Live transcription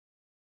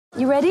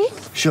You ready?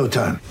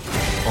 Showtime.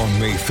 On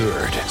May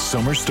 3rd,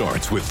 summer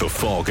starts with The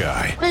Fall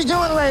Guy. Let's do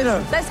it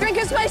later. Let's drink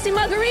a spicy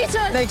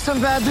margarita. Make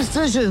some bad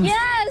decisions.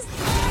 Yes!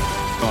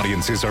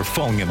 Audiences are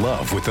falling in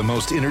love with the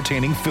most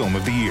entertaining film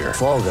of the year.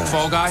 Fall Guy.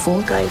 Fall Guy?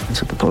 Fall guy.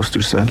 That's what the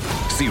poster said.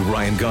 See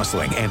Ryan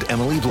Gosling and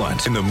Emily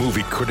Blunt in the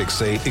movie critics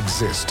say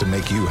exists to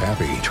make you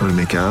happy. Trying to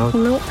make it out?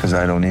 Nope. Because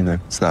I don't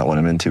either. It's not what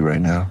I'm into right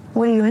now.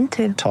 What are you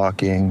into?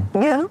 Talking.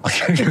 Yeah.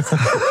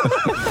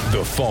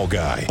 The Fall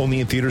Guy.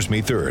 Only in theaters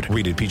May 3rd.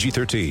 Rated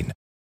PG-13.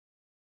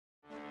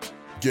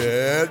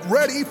 Get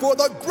ready for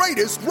the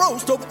greatest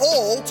roast of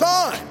all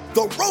time.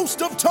 The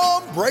Roast of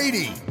Tom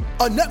Brady.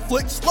 A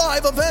Netflix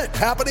live event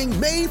happening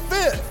May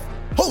 5th.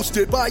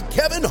 Hosted by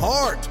Kevin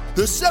Hart.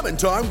 The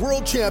 7-time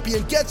world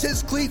champion gets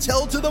his cleats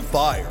held to the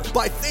fire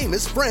by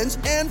famous friends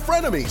and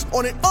frenemies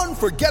on an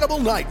unforgettable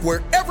night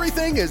where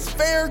everything is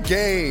fair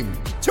game.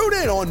 Tune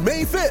in on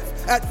May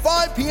 5th at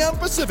 5 p.m.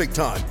 Pacific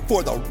time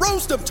for the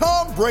Roast of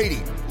Tom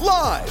Brady.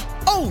 Live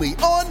only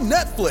on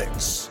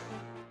Netflix.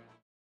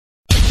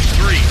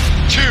 3,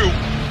 2,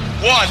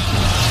 1.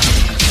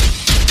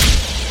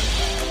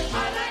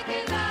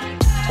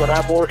 When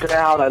I'm working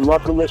out, I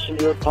love to listen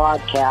to your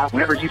podcast.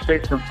 Whenever you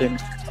say something,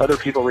 other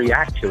people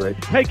react to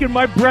it. Taking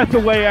my breath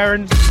away,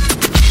 Aaron.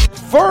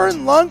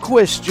 Vern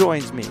Lundquist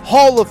joins me.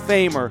 Hall of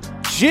Famer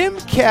Jim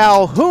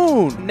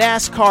Calhoun.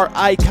 NASCAR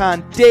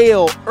icon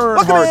Dale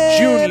Earnhardt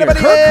Jr.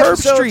 Kirk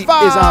Herbstreit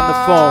is on the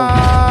phone.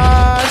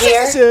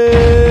 Here.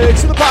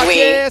 6 of the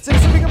podcast.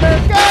 6 of Big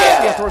America.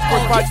 The Outdoor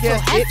Sports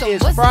Podcast. It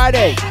is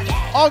Friday,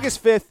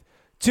 August 5th,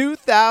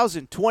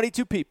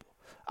 2022, people.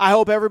 I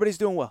hope everybody's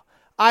doing well.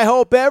 I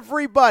hope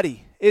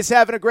everybody is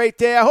having a great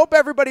day. I hope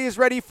everybody is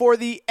ready for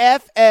the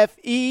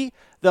FFE,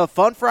 the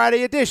Fun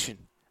Friday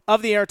edition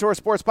of the Aaron Torres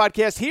Sports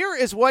Podcast. Here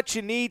is what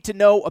you need to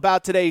know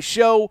about today's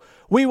show.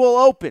 We will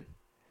open.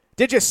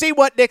 Did you see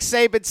what Nick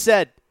Saban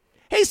said?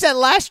 He said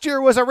last year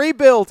was a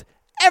rebuild.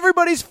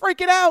 Everybody's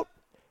freaking out.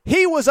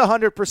 He was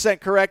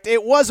 100% correct.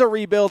 It was a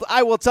rebuild.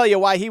 I will tell you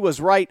why he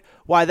was right,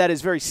 why that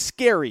is very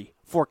scary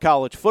for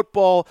college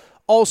football.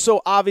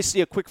 Also, obviously,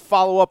 a quick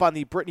follow-up on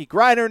the Brittany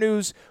Griner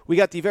news. We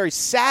got the very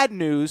sad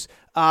news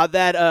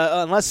that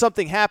unless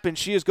something happens,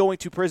 she is going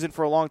to prison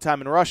for a long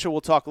time in Russia. We'll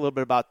talk a little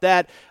bit about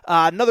that.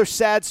 Another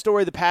sad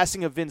story, the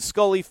passing of Vin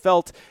Scully.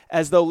 Felt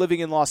as though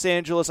living in Los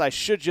Angeles. I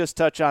should just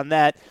touch on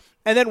that.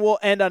 And then we'll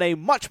end on a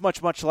much,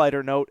 much, much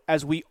lighter note,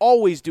 as we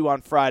always do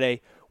on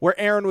Friday, where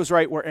Aaron was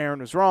right, where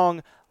Aaron was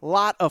wrong. A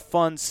lot of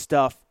fun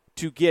stuff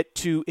to get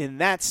to in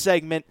that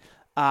segment.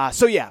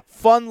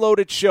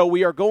 Fun-loaded show.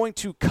 We are going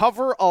to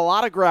cover a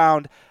lot of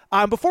ground.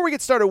 Before we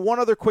get started, one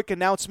other quick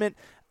announcement.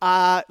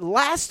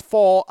 Last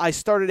fall, I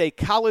started a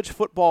college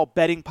football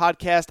betting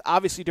podcast.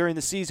 Obviously, during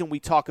the season, we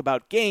talk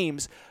about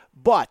games,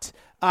 but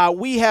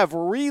we have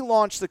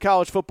relaunched the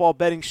college football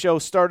betting show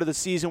start of the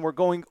season. We're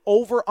going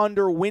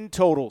over-under win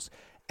totals.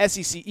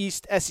 SEC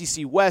East,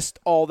 SEC West,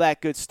 all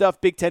that good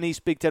stuff. Big Ten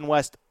East, Big Ten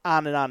West,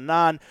 on and on and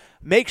on.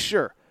 Make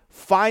sure,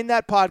 find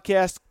that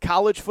podcast,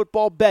 College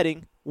Football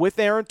Betting, with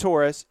Aaron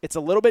Torres. It's a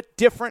little bit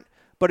different,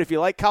 but if you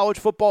like college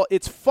football,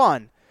 it's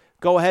fun.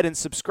 Go ahead and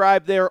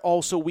subscribe there.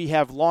 Also, we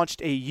have launched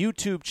a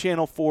YouTube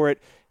channel for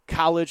it,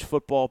 College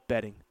Football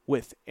Betting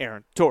with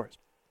Aaron Torres.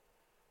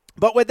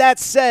 But with that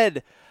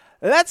said,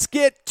 let's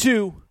get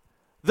to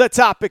the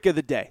topic of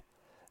the day.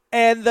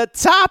 And the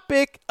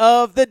topic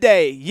of the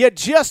day, you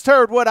just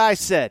heard what I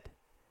said.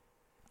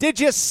 Did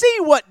you see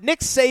what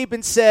Nick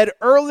Saban said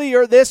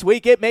earlier this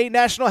week? It made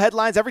national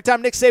headlines. Every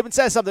time Nick Saban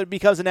says something, it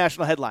becomes a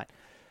national headline.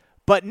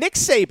 But Nick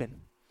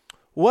Saban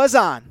was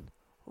on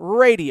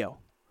radio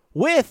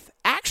with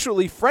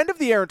actually friend of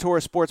the Aaron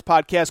Torres Sports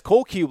Podcast,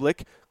 Cole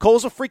Kublik.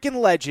 Cole's a freaking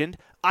legend.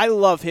 I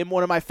love him.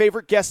 One of my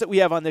favorite guests that we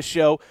have on this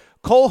show.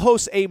 Cole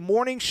hosts a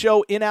morning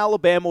show in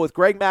Alabama with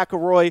Greg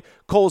McElroy.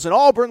 Cole's an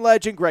Auburn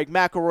legend. Greg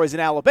McElroy's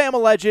an Alabama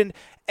legend.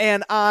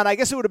 And on, I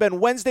guess it would have been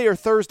Wednesday or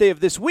Thursday of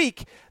this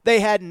week, they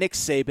had Nick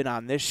Saban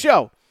on this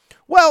show.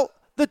 Well,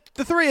 the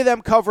three of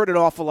them covered an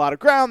awful lot of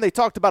ground. They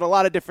talked about a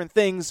lot of different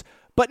things.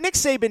 But Nick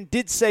Saban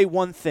did say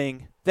one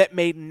thing that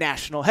made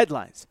national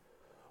headlines.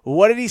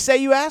 What did he say,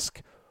 you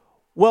ask?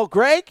 Well,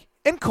 Greg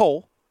and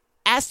Cole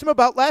asked him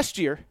about last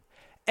year,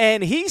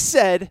 and he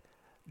said,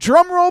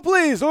 drum roll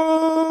please,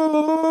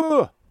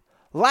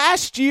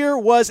 last year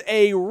was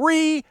a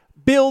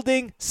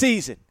rebuilding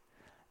season.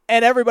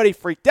 And everybody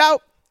freaked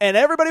out, and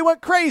everybody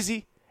went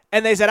crazy,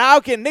 and they said,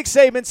 how can Nick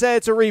Saban say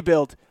it's a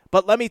rebuild?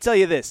 But let me tell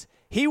you this,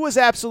 he was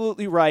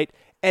absolutely right.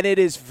 And it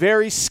is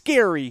very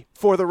scary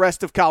for the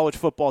rest of college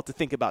football to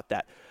think about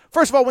that.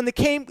 First of all, when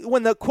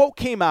the quote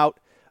came out,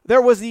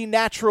 there was the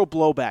natural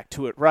blowback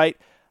to it, right?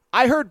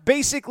 I heard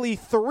basically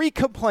 3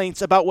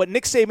 complaints about what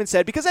Nick Saban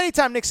said, because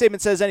anytime Nick Saban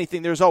says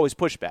anything, there's always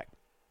pushback.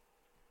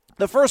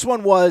 The first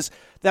one was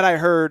that I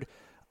heard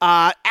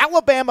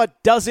Alabama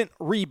doesn't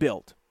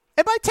rebuild.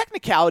 And by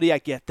technicality, I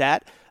get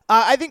that.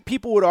 I think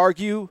people would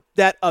argue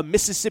that a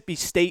Mississippi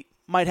State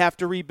might have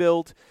to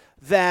rebuild,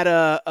 that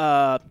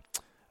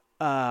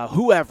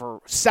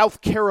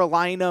South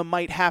Carolina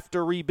might have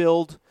to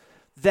rebuild,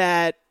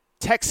 that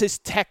Texas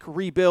Tech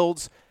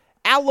rebuilds.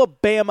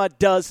 Alabama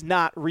does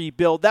not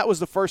rebuild. That was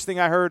the first thing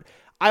I heard.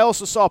 I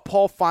also saw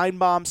Paul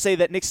Feinbaum say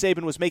that Nick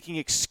Saban was making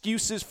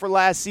excuses for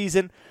last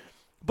season.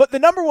 But the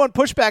number one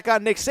pushback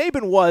on Nick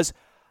Saban was,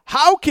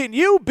 how can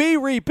you be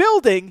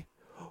rebuilding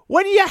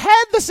when you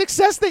had the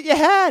success that you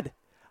had?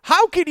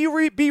 How can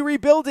you be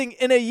rebuilding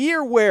in a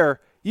year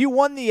where you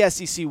won the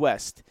SEC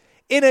West?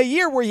 In a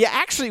year where you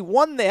actually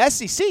won the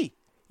SEC?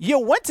 You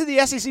went to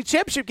the SEC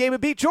championship game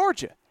and beat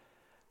Georgia.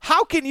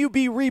 How can you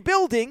be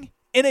rebuilding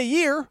in a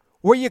year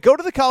where you go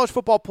to the college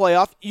football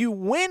playoff, you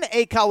win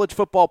a college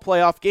football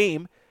playoff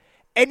game,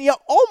 and you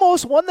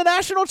almost won the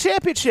national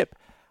championship?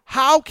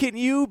 How can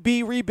you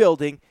be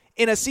rebuilding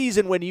in a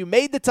season when you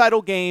made the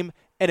title game,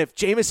 and if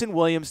Jamison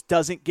Williams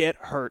doesn't get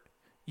hurt,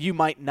 you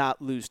might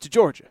not lose to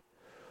Georgia?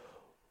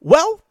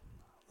 Well,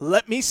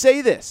 let me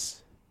say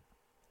this.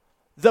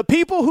 The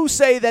people who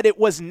say that it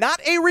was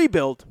not a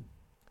rebuild,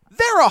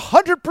 they're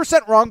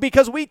 100% wrong,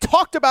 because we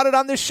talked about it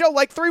on this show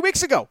like 3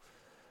 weeks ago.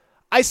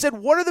 I said,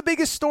 what are the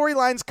biggest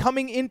storylines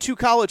coming into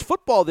college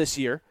football this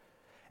year?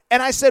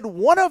 And I said,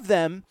 one of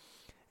them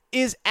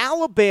is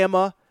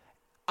Alabama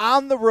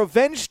on the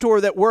revenge tour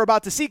that we're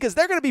about to see, because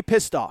they're going to be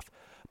pissed off.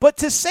 But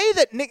to say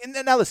that,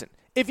 now listen,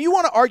 if you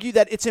want to argue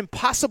that it's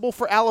impossible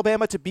for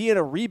Alabama to be in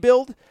a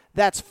rebuild,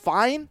 that's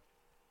fine.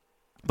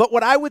 But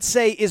what I would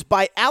say is,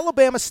 by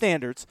Alabama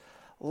standards,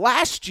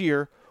 last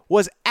year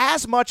was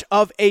as much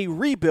of a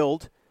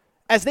rebuild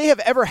as they have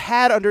ever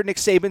had under Nick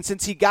Saban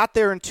since he got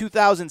there in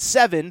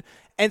 2007.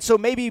 And so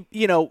maybe,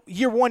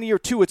 year one, year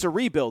two, it's a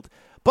rebuild.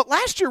 But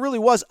last year really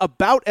was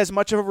about as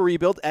much of a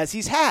rebuild as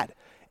he's had.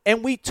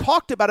 And we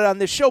talked about it on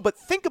this show, but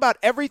think about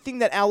everything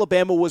that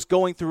Alabama was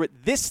going through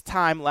at this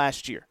time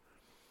last year.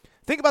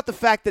 Think about the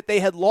fact that they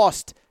had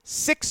lost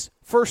 6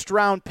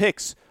 first-round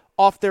picks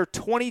off their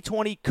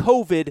 2020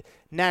 COVID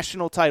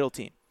national title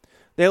team.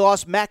 They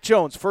lost Mac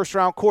Jones,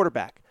 first-round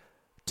quarterback,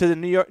 to the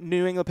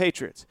New England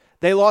Patriots.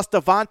 They lost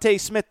Devontae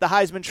Smith, the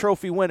Heisman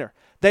Trophy winner.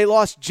 They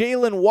lost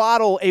Jalen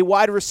Waddle, a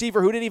wide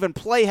receiver who didn't even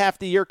play half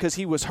the year because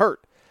he was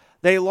hurt.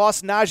 They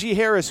lost Najee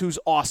Harris, who's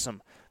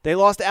awesome. They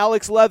lost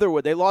Alex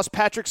Leatherwood. They lost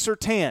Patrick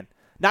Surtain.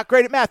 Not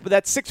great at math, but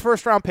that's 6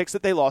 first-round picks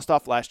that they lost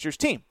off last year's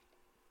team.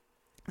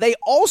 They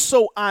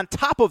also, on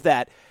top of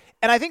that,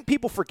 and I think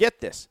people forget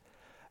this,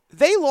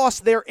 they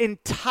lost their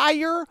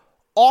entire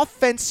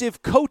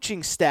offensive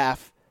coaching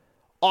staff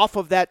off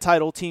of that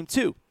title team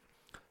too.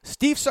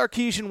 Steve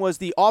Sarkisian was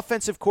the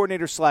offensive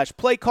coordinator /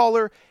 play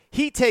caller.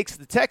 He takes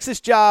the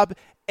Texas job,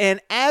 and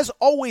as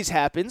always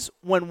happens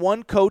when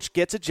one coach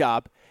gets a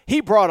job,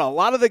 he brought a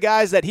lot of the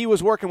guys that he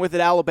was working with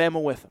at Alabama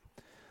with him.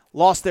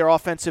 Lost their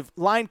offensive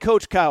line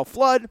coach, Kyle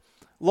Flood.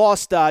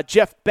 Lost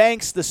Jeff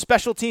Banks, the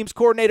special teams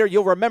coordinator.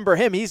 You'll remember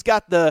him. He's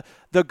got the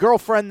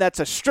girlfriend that's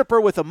a stripper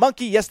with a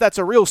monkey. Yes, that's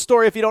a real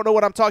story if you don't know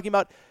what I'm talking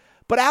about.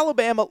 But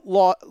Alabama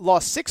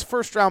lost 6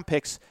 first-round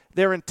picks,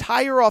 their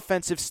entire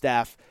offensive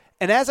staff.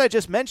 And as I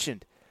just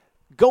mentioned,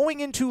 going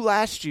into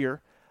last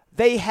year,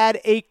 they had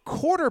a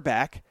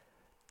quarterback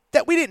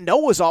that we didn't know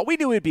was all. We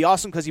knew he'd be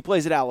awesome because he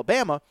plays at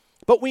Alabama,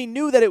 but we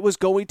knew that it was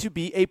going to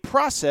be a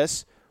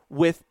process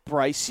with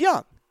Bryce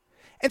Young.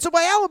 And so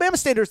by Alabama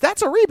standards,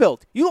 that's a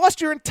rebuild. You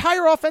lost your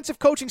entire offensive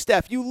coaching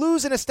staff. You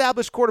lose an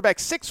established quarterback,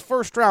 6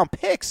 first-round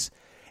picks.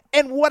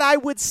 And what I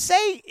would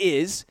say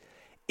is,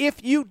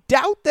 if you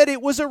doubt that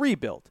it was a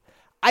rebuild,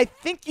 I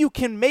think you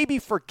can maybe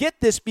forget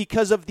this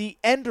because of the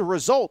end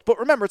result. But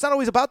remember, it's not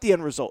always about the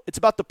end result. It's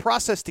about the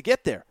process to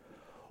get there.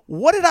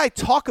 What did I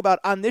talk about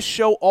on this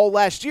show all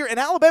last year? And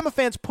Alabama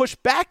fans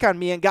pushed back on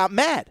me and got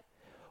mad.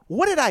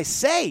 What did I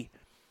say?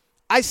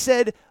 I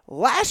said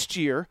last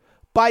year,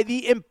 by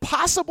the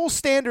impossible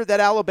standard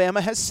that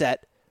Alabama has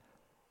set,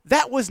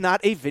 that was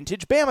not a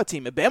vintage Bama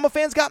team. And Bama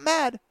fans got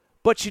mad,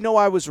 but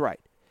I was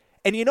right.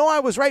 And I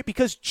was right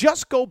because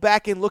just go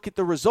back and look at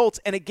the results.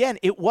 And again,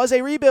 it was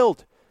a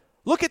rebuild.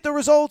 Look at the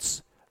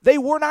results. They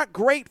were not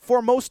great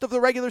for most of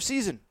the regular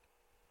season.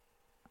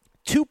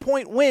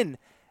 2-point win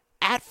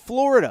at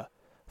Florida.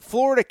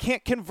 Florida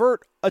can't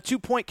convert a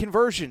 2-point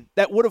conversion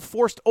that would have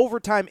forced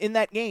overtime in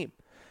that game.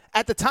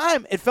 At the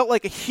time, it felt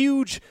like a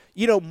huge,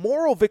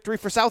 moral victory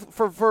for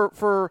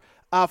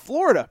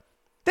Florida.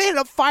 They ended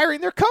up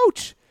firing their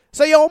coach.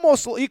 So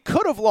you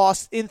could have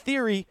lost, in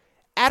theory,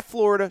 at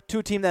Florida to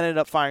a team that ended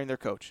up firing their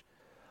coach.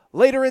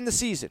 Later in the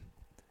season,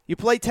 you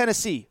play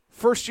Tennessee.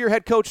 First-year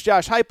head coach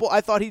Josh Heupel,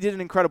 I thought he did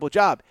an incredible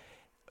job.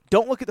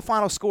 Don't look at the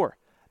final score.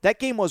 That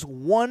game was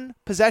 1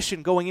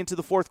 possession going into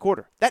the fourth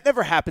quarter. That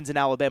never happens in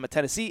Alabama,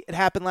 Tennessee. It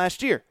happened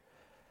last year.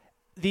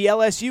 The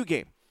LSU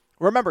game.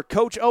 Remember,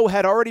 Coach O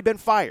had already been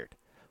fired.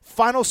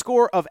 Final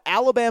score of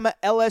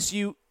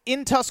Alabama-LSU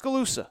in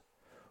Tuscaloosa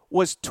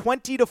was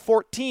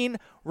 20-14.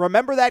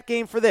 Remember that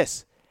game for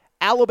this.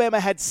 Alabama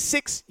had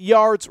 6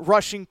 yards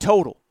rushing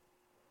total.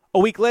 A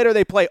week later,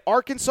 they play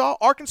Arkansas.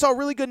 Arkansas, a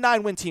really good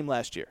 9-win team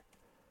last year.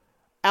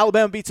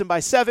 Alabama beats them by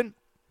 7.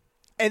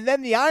 And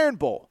then the Iron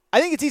Bowl. I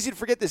think it's easy to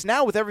forget this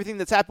now with everything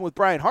that's happened with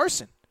Brian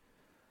Harsin.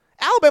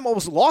 Alabama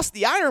almost lost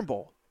the Iron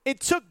Bowl. It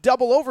took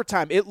double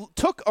overtime. It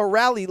took a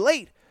rally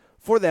late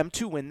for them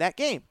to win that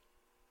game.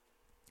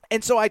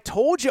 And so I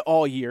told you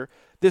all year,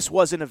 this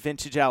wasn't a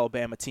vintage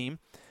Alabama team.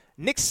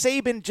 Nick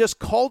Saban just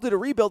called it a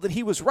rebuild, and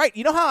he was right.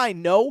 You know how I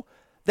know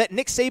that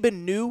Nick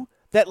Saban knew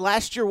that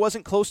last year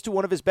wasn't close to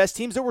one of his best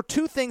teams? There were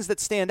two things that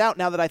stand out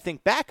now that I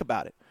think back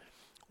about it.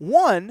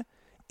 One,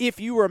 if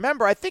you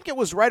remember, I think it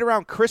was right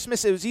around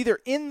Christmas. It was either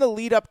in the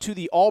lead up to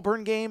the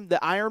Auburn game,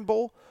 the Iron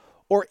Bowl,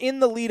 or in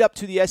the lead up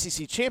to the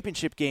SEC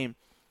championship game.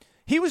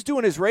 He was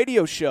doing his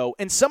radio show,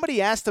 and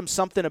somebody asked him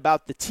something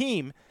about the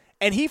team,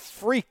 and he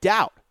freaked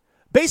out,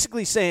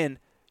 basically saying,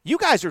 you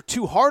guys are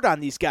too hard on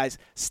these guys.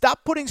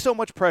 Stop putting so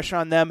much pressure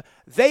on them.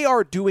 They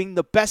are doing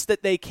the best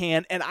that they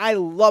can, and I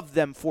love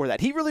them for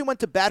that. He really went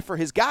to bat for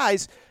his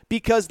guys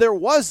because there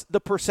was the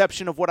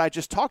perception of what I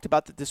just talked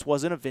about, that this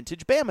wasn't a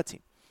vintage Bama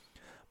team.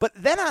 But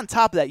then on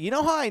top of that, you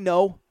know how I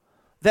know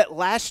that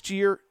last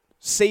year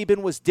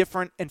Saban was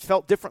different and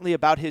felt differently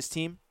about his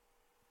team?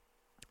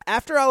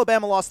 After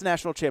Alabama lost the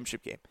national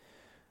championship game,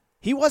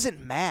 he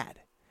wasn't mad.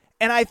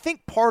 And I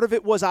think part of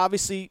it was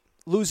obviously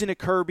losing to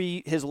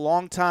Kirby, his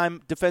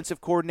longtime defensive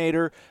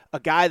coordinator, a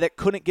guy that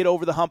couldn't get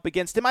over the hump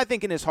against him. I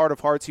think in his heart of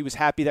hearts he was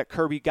happy that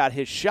Kirby got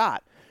his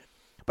shot.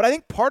 But I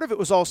think part of it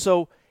was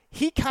also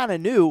he kind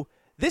of knew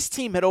this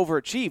team had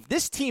overachieved.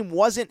 This team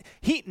wasn't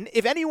 –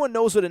 if anyone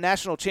knows what a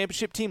national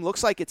championship team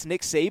looks like, it's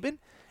Nick Saban.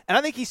 And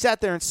I think he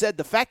sat there and said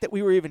the fact that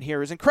we were even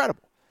here is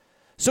incredible.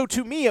 So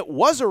to me, it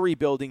was a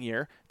rebuilding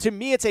year. To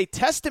me, it's a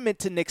testament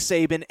to Nick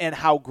Saban and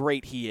how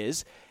great he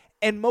is.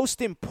 And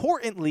most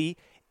importantly,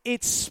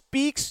 it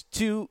speaks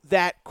to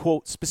that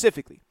quote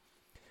specifically.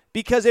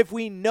 Because if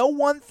we know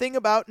one thing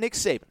about Nick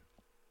Saban,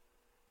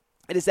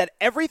 it is that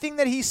everything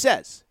that he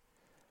says,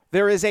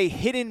 there is a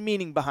hidden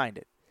meaning behind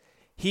it.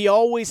 He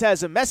always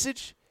has a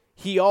message.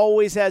 He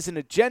always has an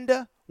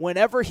agenda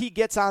whenever he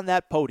gets on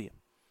that podium,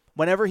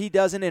 whenever he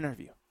does an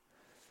interview.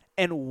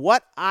 And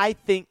what I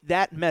think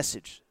that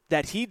message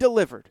that he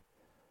delivered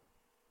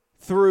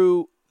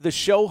through the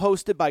show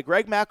hosted by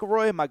Greg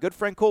McElroy and my good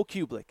friend Cole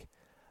Kublik,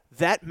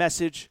 that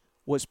message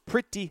was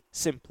pretty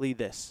simply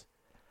this.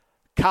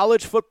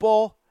 College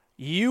football,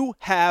 you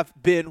have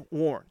been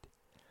warned.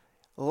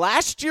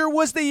 Last year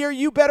was the year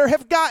you better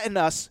have gotten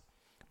us,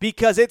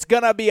 because it's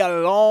going to be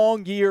a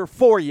long year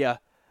for you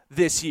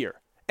this year.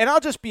 And I'll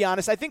just be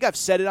honest, I think I've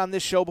said it on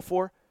this show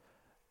before.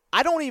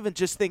 I don't even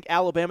just think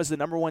Alabama's the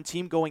number one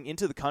team going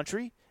into the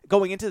country,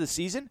 going into the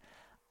season.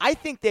 I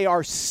think they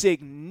are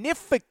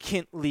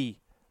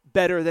significantly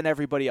better than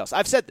everybody else.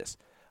 I've said this.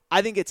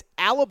 I think it's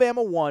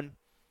Alabama 1,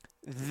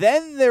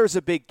 then there's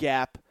a big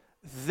gap,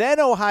 then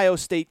Ohio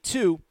State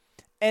 2,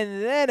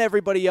 and then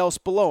everybody else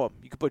below them.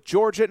 You could put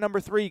Georgia at number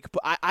 3. You could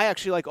put, I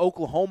actually like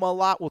Oklahoma a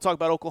lot. We'll talk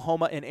about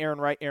Oklahoma and Aaron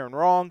Right, Aaron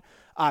Wrong.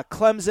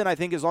 Clemson, I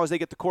think as long as they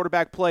get the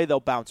quarterback play, they'll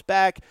bounce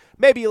back.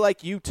 Maybe you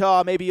like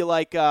Utah. Maybe you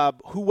like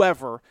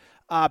whoever,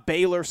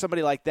 Baylor,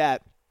 somebody like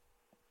that.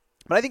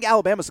 But I think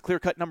Alabama's the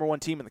clear-cut number one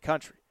team in the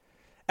country.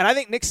 And I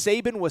think Nick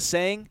Saban was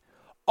saying,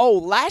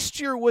 last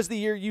year was the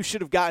year you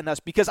should have gotten us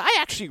because I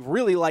actually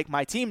really like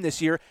my team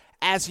this year,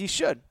 as he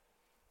should.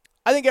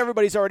 I think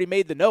everybody's already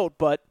made the note,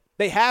 but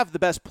they have the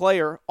best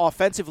player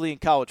offensively in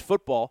college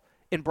football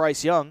in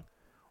Bryce Young,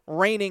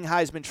 reigning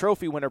Heisman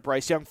Trophy winner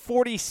Bryce Young,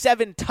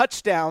 47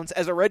 touchdowns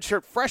as a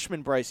redshirt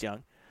freshman Bryce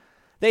Young.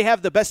 They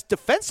have the best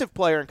defensive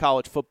player in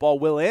college football,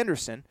 Will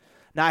Anderson.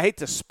 Now, I hate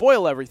to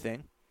spoil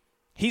everything.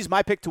 He's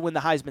my pick to win the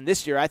Heisman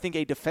this year. I think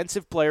a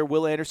defensive player,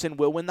 Will Anderson,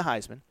 will win the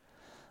Heisman.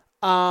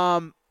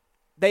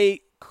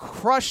 They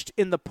crushed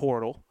in the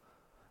portal.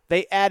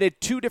 They added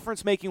 2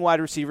 difference-making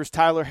wide receivers,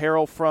 Tyler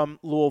Harrell from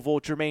Louisville,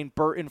 Jermaine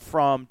Burton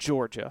from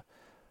Georgia.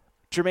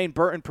 Jermaine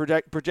Burton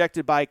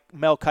projected by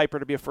Mel Kiper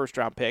to be a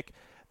first-round pick.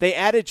 They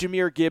added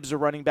Jahmyr Gibbs, a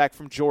running back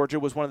from Georgia,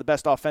 was one of the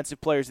best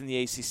offensive players in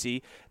the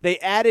ACC. They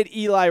added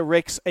Eli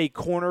Ricks, a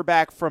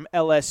cornerback from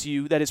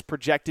LSU that is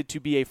projected to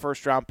be a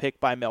first-round pick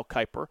by Mel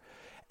Kiper.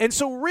 And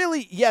so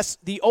really, yes,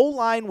 the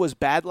O-line was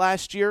bad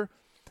last year.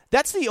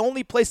 That's the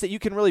only place that you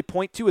can really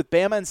point to with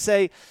Bama and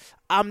say,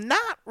 I'm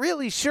not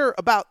really sure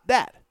about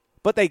that.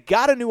 But they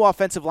got a new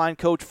offensive line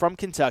coach from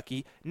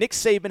Kentucky. Nick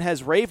Saban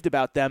has raved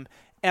about them.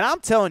 And I'm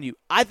telling you,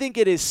 I think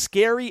it is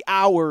scary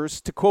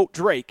hours, to quote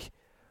Drake,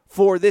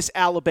 for this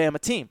Alabama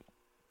team.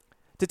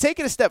 To take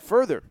it a step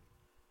further,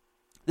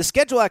 the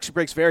schedule actually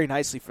breaks very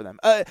nicely for them.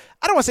 I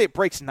don't want to say it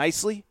breaks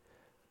nicely,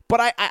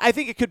 but I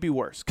think it could be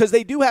worse because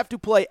they do have to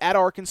play at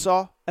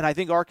Arkansas, and I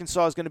think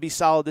Arkansas is going to be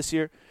solid this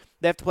year.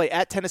 They have to play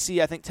at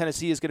Tennessee. I think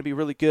Tennessee is going to be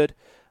really good.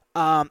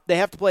 They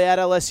have to play at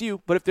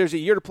LSU, but if there's a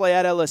year to play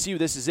at LSU,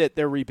 this is it.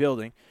 They're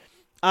rebuilding.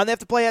 They have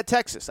to play at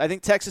Texas. I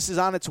think Texas is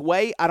on its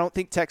way. I don't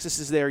think Texas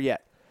is there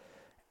yet.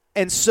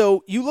 And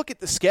so you look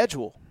at the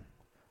schedule.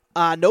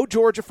 No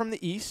Georgia from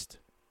the East.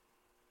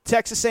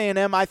 Texas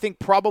A&M, I think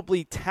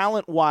probably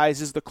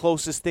talent-wise is the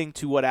closest thing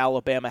to what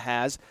Alabama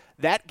has.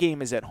 That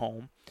game is at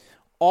home.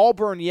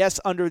 Auburn, yes,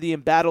 under the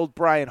embattled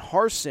Brian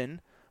Harsin,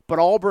 but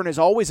Auburn is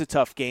always a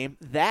tough game.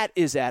 That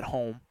is at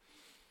home.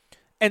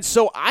 And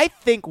so I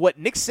think what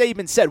Nick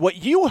Saban said, what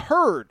you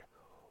heard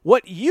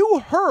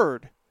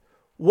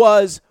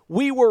was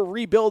we were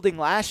rebuilding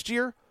last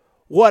year.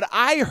 What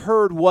I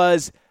heard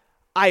was,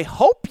 I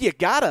hope you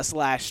got us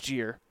last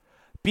year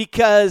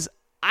because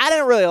I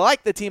didn't really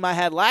like the team I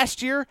had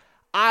last year.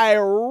 I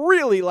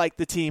really like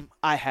the team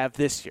I have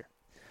this year.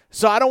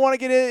 So I don't want to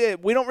get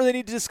in. We don't really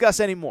need to discuss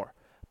anymore.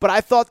 But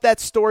I thought that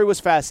story was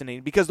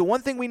fascinating because the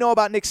one thing we know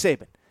about Nick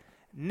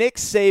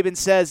Saban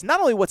says not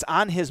only what's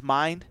on his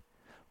mind,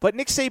 but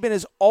Nick Saban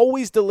is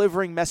always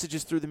delivering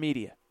messages through the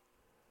media.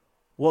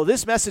 Well,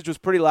 this message was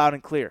pretty loud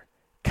and clear.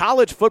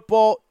 College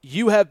football,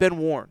 you have been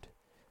warned.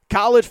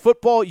 College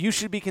football, you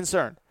should be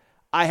concerned.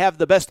 I have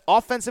the best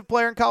offensive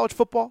player in college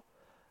football.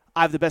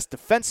 I have the best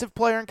defensive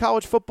player in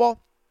college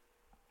football.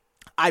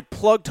 I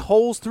plugged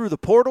holes through the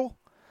portal,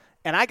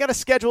 and I got a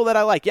schedule that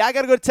I like. Yeah, I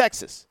got to go to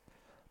Texas,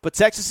 but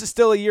Texas is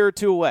still a year or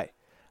two away.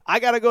 I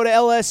got to go to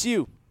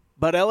LSU,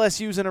 but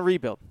LSU's in a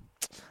rebuild.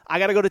 I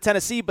got to go to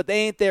Tennessee, but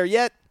they ain't there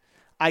yet.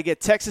 I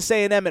get Texas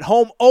A&M at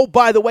home. Oh,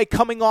 by the way,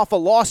 coming off a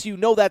loss, you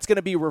know that's going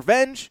to be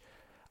revenge.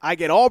 I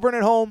get Auburn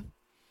at home.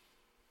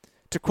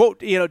 To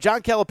quote,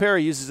 John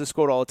Calipari uses this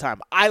quote all the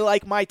time. I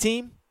like my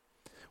team.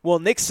 Well,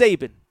 Nick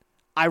Saban,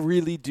 I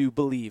really do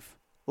believe,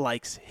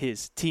 likes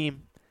his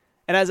team.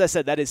 And as I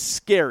said, that is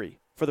scary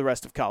for the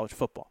rest of college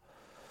football.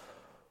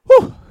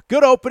 Whew,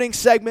 good opening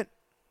segment.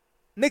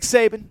 Nick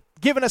Saban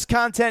giving us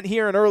content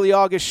here in early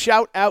August.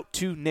 Shout out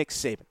to Nick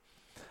Saban.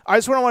 All right,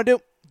 that's what I want to do.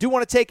 Do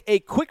want to take a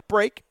quick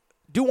break.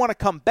 Do want to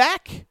come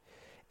back.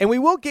 And we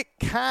will get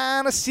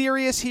kind of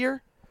serious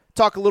here.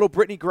 Talk a little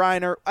Brittany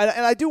Griner.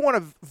 And I do want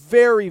to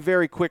very,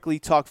 very quickly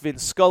talk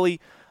Vince Scully.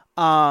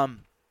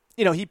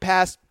 He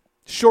passed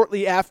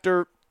shortly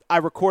after I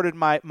recorded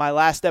my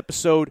last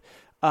episode.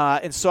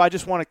 And so I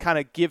just want to kind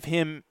of give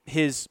him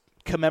his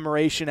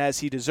commemoration as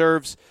he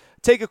deserves.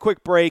 Take a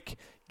quick break.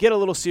 Get a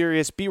little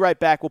serious. Be right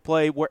back. We'll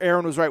play Where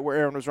Aaron Was Right, Where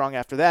Aaron Was Wrong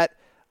after that.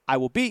 I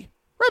will be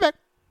right back.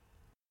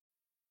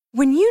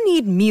 When you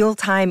need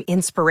mealtime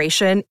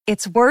inspiration,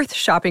 it's worth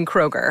shopping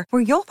Kroger,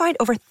 where you'll find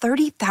over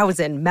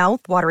 30,000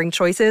 mouth-watering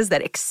choices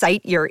that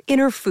excite your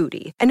inner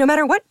foodie. And no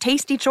matter what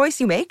tasty choice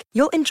you make,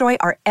 you'll enjoy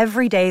our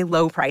everyday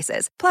low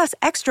prices, plus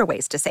extra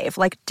ways to save,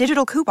 like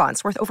digital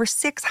coupons worth over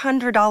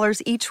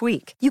 $600 each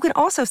week. You can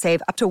also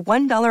save up to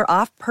 $1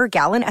 off per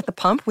gallon at the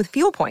pump with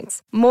fuel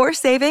points. More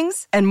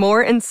savings and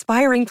more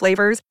inspiring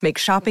flavors make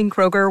shopping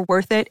Kroger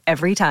worth it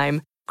every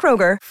time.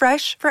 Kroger,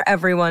 fresh for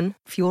everyone.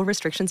 Fuel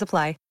restrictions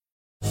apply.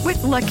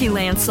 With Lucky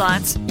Land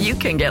Slots, you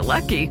can get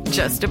lucky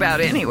just about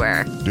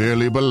anywhere.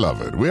 Dearly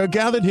beloved, we are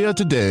gathered here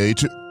today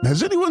to...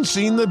 Has anyone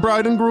seen the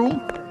bride and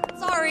groom?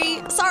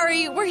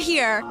 Sorry, we're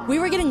here. We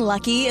were getting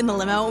lucky in the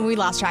limo and we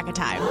lost track of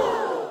time.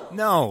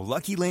 No,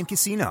 Lucky Land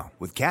Casino,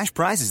 with cash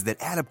prizes that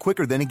add up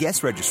quicker than a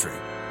guest registry.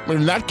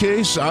 In that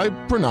case, I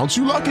pronounce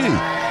you lucky.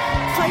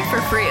 Play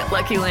for free at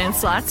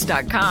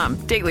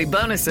LuckyLandSlots.com. Daily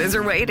bonuses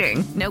are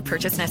waiting. No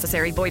purchase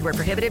necessary. Void where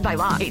prohibited by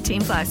law.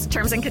 18+.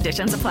 Terms and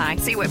conditions apply.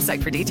 See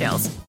website for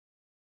details.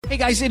 Hey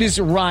guys, it is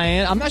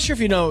Ryan. I'm not sure if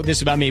you know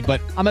this about me,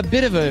 but I'm a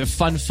bit of a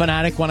fun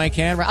fanatic when I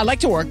can. I like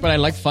to work, but I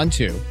like fun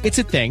too. It's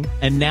a thing.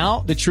 And now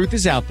the truth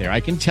is out there.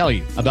 I can tell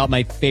you about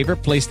my favorite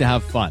place to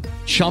have fun.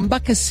 Chumba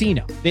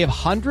Casino. They have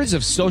hundreds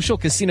of social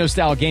casino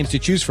style games to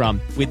choose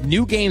from with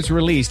new games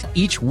released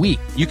each week.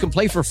 You can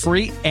play for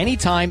free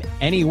anytime,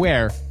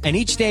 anywhere. And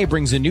each day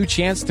brings a new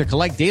chance to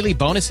collect daily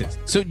bonuses.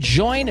 So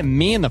join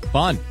me in the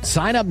fun.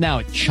 Sign up now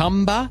at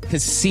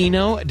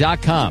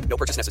ChumbaCasino.com. No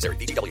purchase necessary.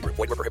 VGW. Void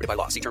where prohibited by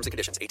law. See terms and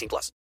conditions.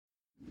 18+.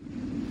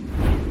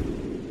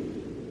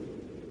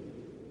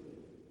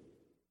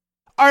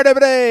 All right,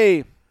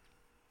 everybody.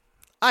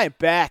 I am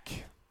back.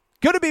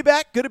 Good to be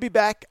back.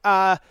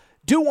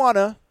 Do want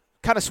to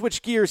kind of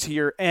switch gears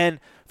here and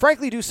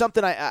frankly do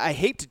something I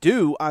hate to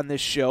do on this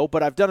show,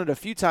 but I've done it a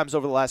few times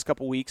over the last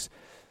couple weeks.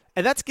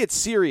 And that's get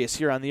serious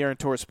here on the Aaron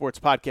Torres Sports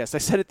Podcast. I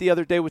said it the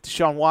other day with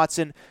Deshaun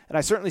Watson, and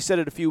I certainly said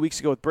it a few weeks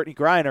ago with Brittany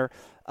Griner.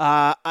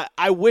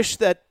 I wish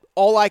that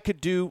all I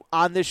could do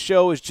on this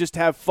show is just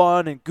have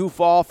fun and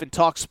goof off and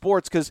talk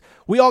sports, because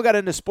we all got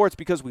into sports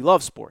because we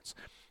love sports.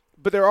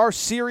 But there are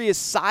serious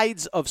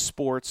sides of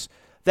sports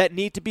that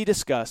need to be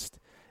discussed.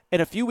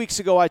 And a few weeks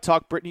ago I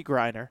talked Brittany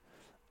Griner,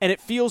 and it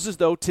feels as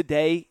though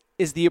today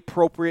is the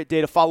appropriate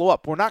day to follow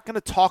up. We're not going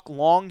to talk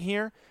long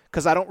here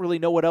because I don't really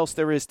know what else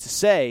there is to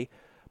say.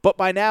 But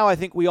by now, I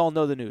think we all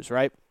know the news,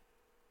 right?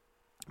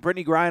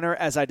 Brittany Griner,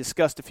 as I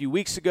discussed a few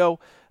weeks ago,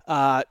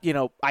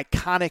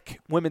 iconic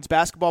women's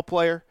basketball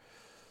player,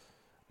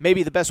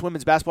 maybe the best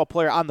women's basketball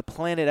player on the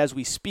planet as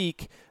we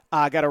speak,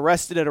 got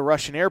arrested at a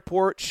Russian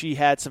airport. She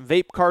had some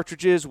vape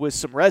cartridges with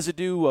some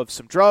residue of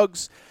some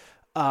drugs.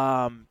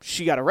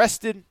 She got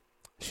arrested.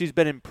 She's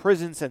been in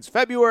prison since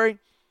February.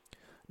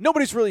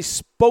 Nobody's really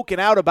spoken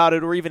out about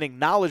it or even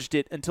acknowledged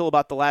it until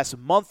about the last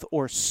month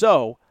or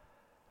so.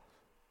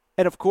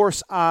 And, of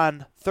course,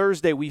 on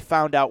Thursday, we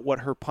found out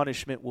what her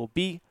punishment will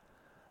be,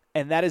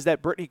 and that is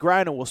that Brittany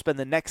Griner will spend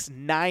the next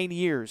 9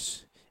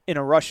 years in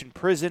a Russian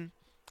prison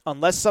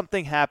unless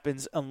something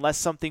happens, unless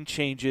something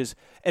changes,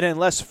 and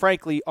unless,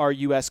 frankly, our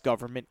U.S.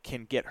 government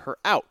can get her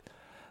out.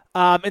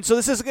 And so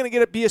this isn't going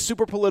to be a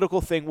super political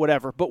thing,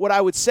 whatever. But what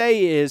I would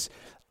say is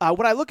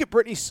when I look at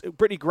Brittany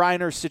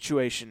Griner's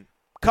situation,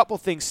 a couple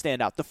things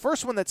stand out. The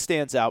first one that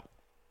stands out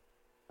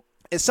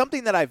is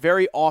something that I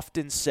very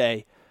often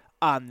say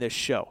on this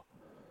show.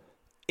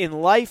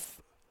 In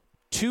life,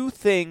 two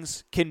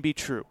things can be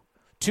true.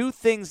 Two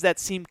things that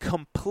seem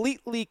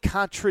completely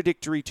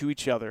contradictory to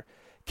each other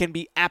can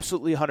be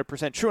absolutely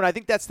 100% true, and I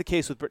think that's the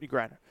case with Brittney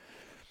Griner.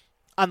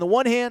 On the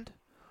one hand,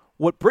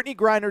 what Brittney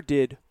Griner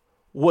did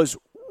was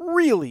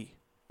really,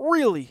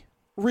 really,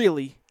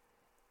 really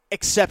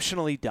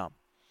exceptionally dumb.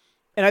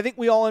 And I think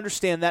we all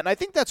understand that, and I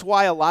think that's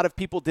why a lot of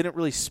people didn't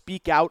really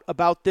speak out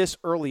about this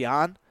early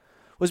on,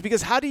 was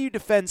because how do you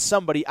defend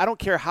somebody? I don't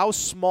care how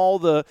small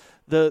the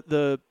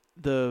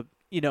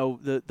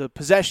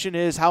possession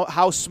is,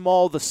 how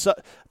small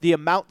the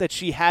amount that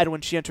she had when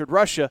she entered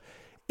Russia.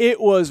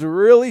 It was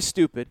really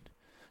stupid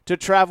to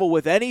travel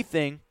with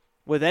anything,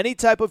 with any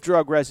type of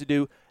drug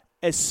residue,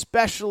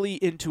 especially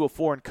into a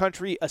foreign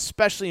country,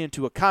 especially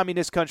into a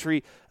communist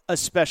country,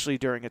 especially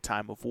during a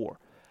time of war.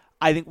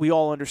 I think we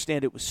all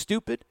understand it was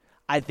stupid.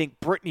 I think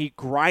Brittney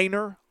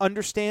Griner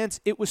understands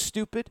it was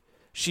stupid.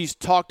 She's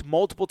talked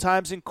multiple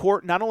times in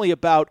court, not only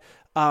about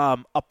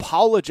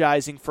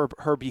apologizing for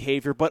her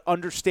behavior, but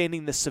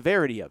understanding the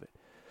severity of it.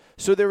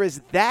 So there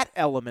is that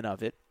element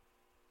of it.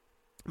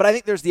 But I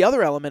think there's the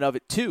other element of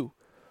it too,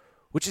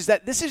 which is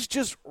that this is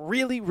just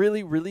really,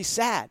 really, really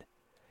sad.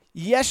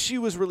 Yes, she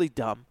was really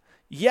dumb.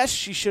 Yes,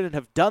 she shouldn't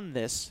have done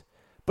this,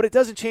 but it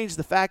doesn't change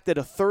the fact that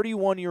a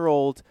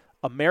 31-year-old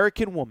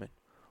American woman,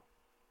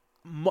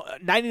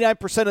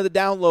 99% of the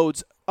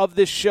downloads of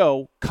this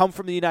show come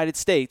from the United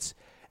States,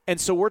 and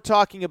so we're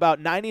talking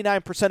about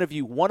 99% of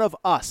you, one of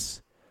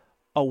us,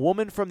 a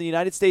woman from the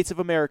United States of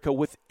America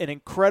with an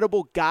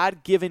incredible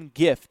God-given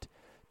gift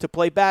to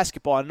play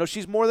basketball. I know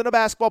she's more than a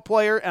basketball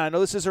player, and I know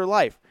this is her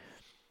life,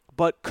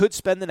 but could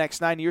spend the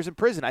next 9 years in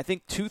prison. I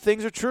think two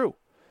things are true.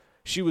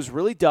 She was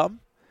really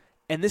dumb,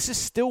 and this is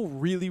still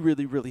really,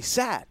 really, really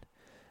sad.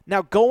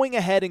 Now, going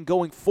ahead and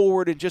going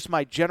forward and just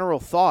my general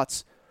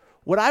thoughts,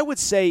 what I would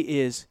say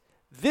is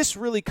this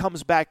really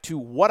comes back to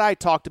what I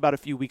talked about a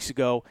few weeks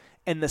ago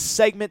and the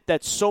segment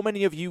that so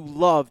many of you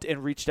loved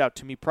and reached out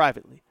to me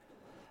privately.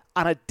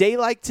 On a day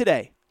like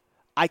today,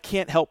 I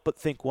can't help but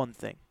think one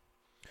thing.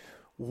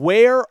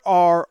 Where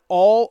are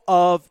all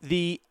of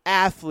the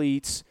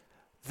athletes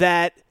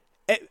that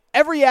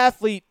every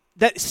athlete,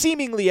 that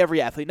seemingly every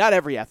athlete, not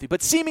every athlete,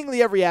 but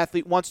seemingly every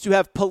athlete wants to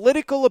have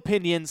political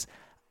opinions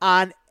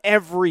on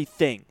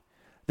everything.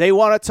 They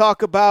want to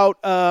talk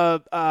about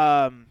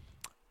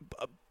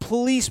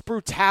police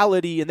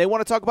brutality, and they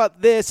want to talk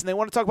about this, and they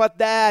want to talk about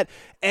that.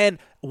 And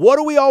what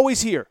do we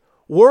always hear?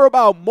 We're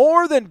about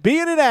more than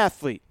being an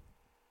athlete.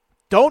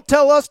 Don't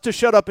tell us to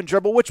shut up and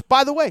dribble, which,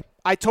 by the way,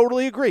 I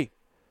totally agree.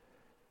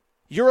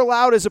 You're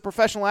allowed as a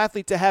professional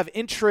athlete to have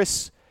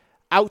interests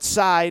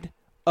outside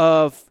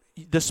of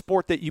the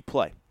sport that you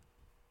play.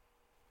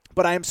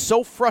 But I am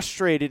so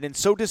frustrated and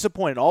so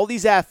disappointed. All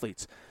these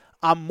athletes,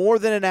 I'm more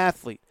than an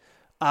athlete.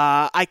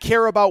 I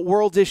care about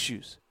world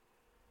issues.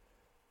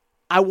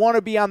 I want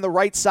to be on the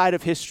right side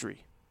of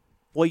history.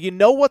 Well, you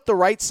know what the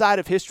right side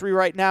of history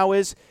right now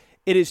is?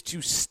 It is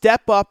to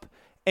step up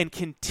and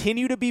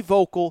continue to be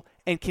vocal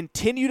and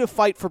continue to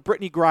fight for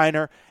Brittney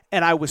Griner.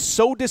 And I was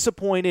so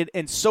disappointed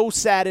and so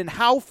sad in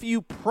how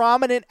few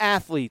prominent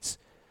athletes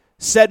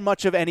said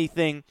much of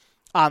anything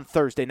on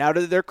Thursday. Now,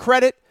 to their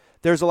credit,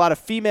 there's a lot of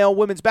female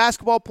women's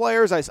basketball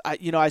players.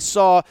 I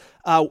saw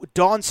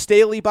Dawn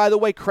Staley, by the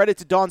way. Credit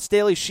to Dawn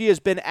Staley. She has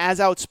been as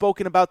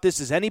outspoken about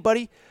this as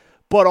anybody.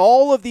 But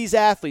all of these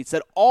athletes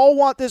that all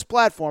want this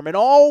platform and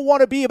all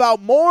want to be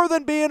about more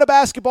than being a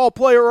basketball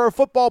player or a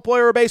football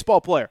player or a baseball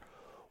player,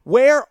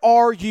 where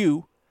are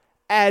you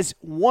as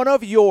one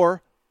of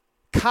your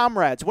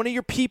comrades, one of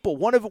your people,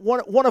 one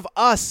of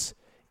us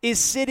is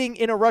sitting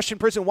in a Russian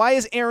prison? Why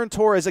is Aaron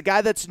Torres, a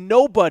guy that's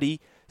nobody,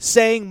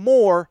 saying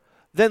more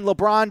than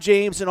LeBron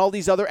James and all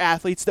these other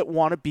athletes that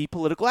want to be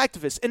political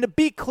activists? And to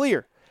be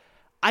clear,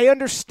 I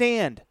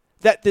understand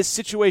that this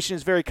situation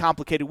is very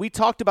complicated. We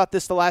talked about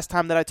this the last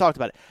time that I talked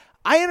about it.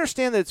 I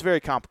understand that it's very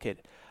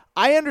complicated.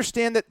 I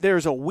understand that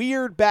there's a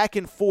weird back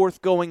and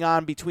forth going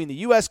on between the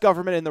U.S.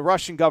 government and the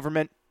Russian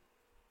government.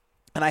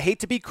 And I hate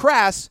to be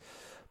crass,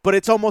 but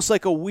it's almost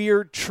like a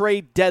weird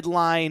trade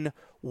deadline,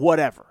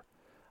 whatever.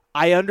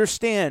 I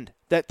understand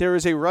that there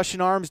is a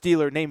Russian arms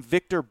dealer named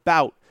Viktor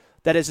Bout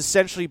that has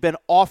essentially been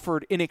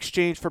offered in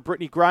exchange for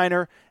Brittney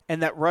Griner,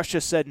 and that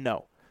Russia said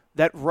no,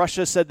 that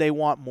Russia said they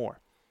want more.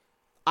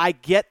 I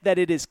get that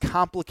it is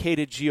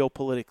complicated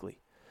geopolitically,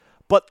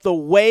 but the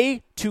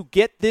way to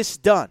get this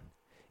done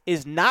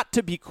is not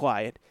to be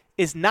quiet,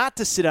 is not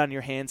to sit on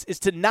your hands, is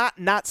to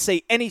not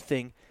say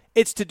anything.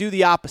 It's to do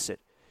the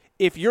opposite.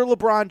 If you're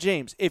LeBron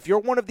James, if you're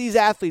one of these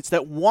athletes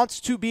that wants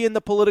to be in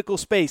the political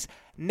space,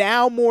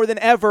 now more than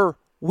ever,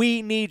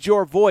 we need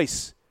your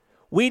voice.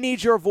 We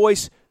need your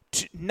voice,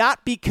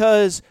 not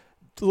because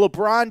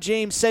LeBron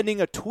James sending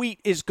a tweet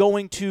is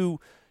going to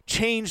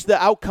change the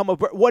outcome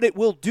of what it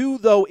will do,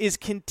 though, is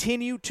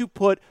continue to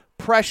put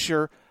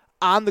pressure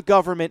on the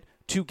government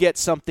to get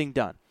something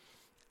done.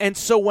 And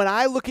so when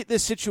I look at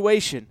this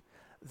situation,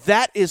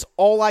 that is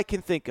all I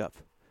can think of.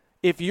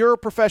 if you're a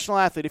professional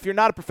athlete, if you're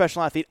not a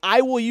professional athlete,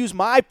 I will use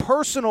my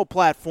personal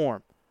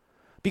platform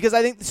because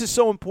I think this is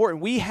so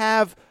important. We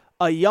have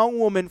a young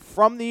woman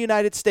from the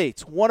United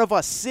States, one of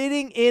us,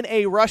 sitting in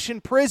a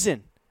Russian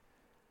prison.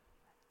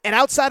 And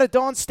outside of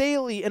Dawn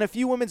Staley and a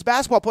few women's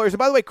basketball players, and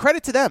by the way,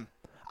 credit to them.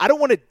 I don't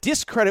want to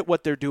discredit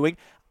what they're doing.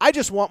 I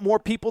just want more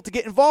people to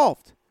get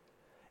involved.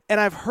 And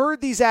I've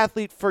heard these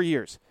athletes for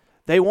years.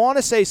 They want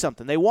to say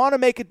something. They want to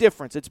make a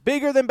difference. It's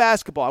bigger than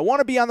basketball. I want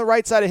to be on the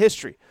right side of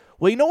history.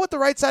 Well, you know what the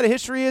right side of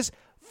history is?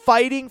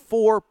 Fighting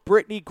for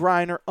Brittany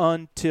Griner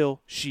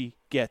until she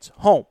gets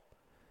home.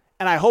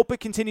 And I hope it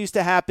continues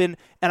to happen,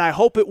 and I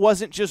hope it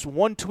wasn't just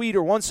one tweet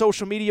or one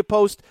social media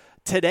post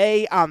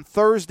today on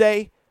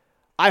Thursday.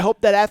 I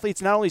hope that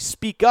athletes not only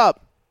speak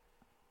up,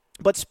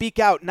 but speak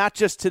out not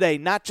just today,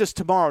 not just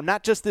tomorrow,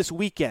 not just this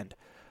weekend,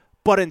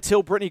 but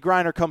until Brittany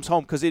Griner comes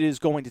home, because it is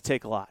going to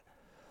take a lot.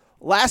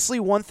 Lastly,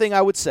 one thing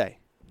I would say,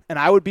 and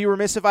I would be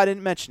remiss if I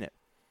didn't mention it,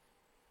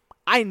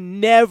 I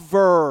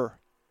never,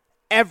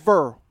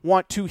 ever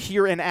want to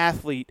hear an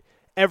athlete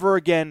ever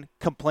again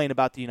complain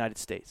about the United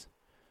States.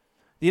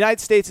 The United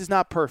States is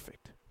not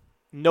perfect.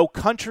 No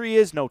country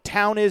is, no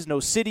town is, no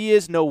city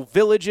is, no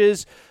village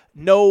is,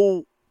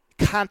 no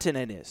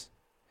continent is.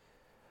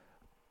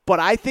 But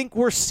I think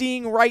we're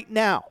seeing right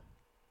now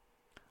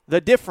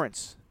the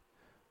difference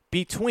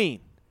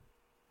between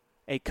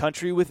a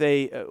country with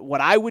a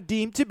what I would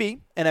deem to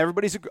be, and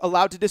everybody's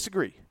allowed to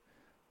disagree,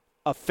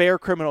 a fair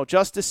criminal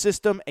justice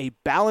system, a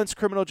balanced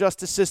criminal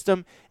justice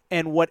system,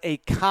 and what a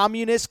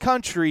communist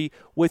country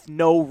with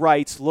no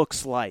rights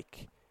looks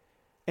like.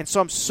 And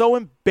so I'm so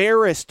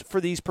embarrassed for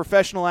these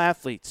professional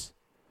athletes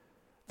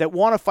that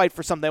want to fight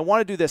for something, that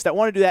want to do this, that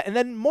want to do that, and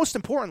then most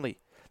importantly,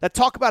 that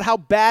talk about how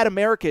bad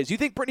America is. You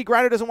think Brittany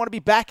Griner doesn't want to be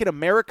back in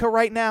America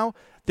right now?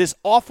 This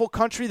awful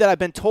country that I've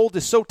been told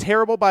is so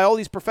terrible by all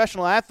these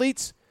professional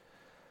athletes?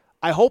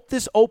 I hope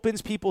this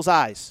opens people's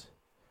eyes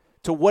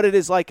to what it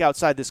is like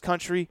outside this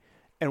country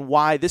and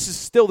why this is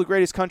still the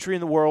greatest country in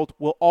the world,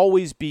 will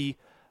always be,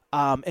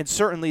 and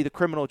certainly the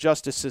criminal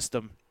justice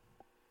system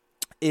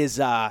is,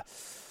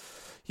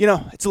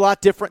 it's a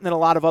lot different than a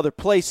lot of other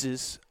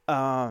places.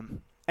 It's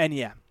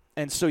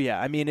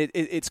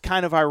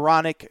kind of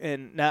ironic,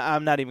 and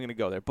I'm not even going to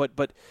go there,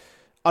 but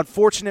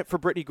unfortunate for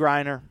Brittany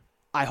Griner.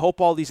 I hope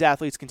all these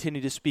athletes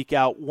continue to speak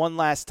out. One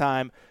last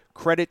time,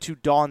 credit to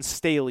Dawn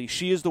Staley.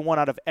 She is the one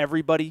out of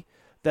everybody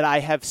that I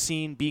have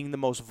seen being the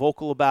most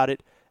vocal about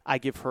it. I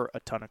give her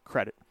a ton of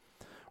credit.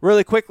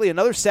 Really quickly,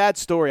 another sad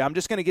story. I'm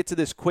just going to get to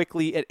this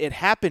quickly. It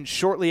happened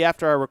shortly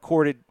after I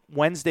recorded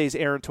Wednesday's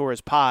Aaron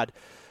Torres pod,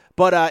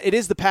 but it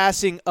is the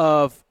passing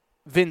of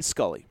Vin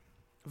Scully.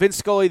 Vin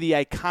Scully, the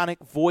iconic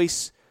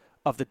voice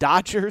of the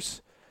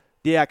Dodgers,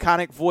 the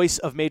iconic voice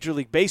of Major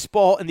League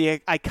Baseball, and the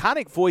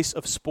iconic voice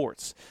of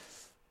sports.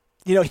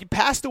 You know, he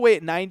passed away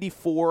at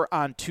 94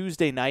 on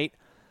Tuesday night,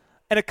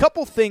 and a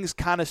couple things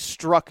kind of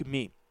struck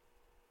me.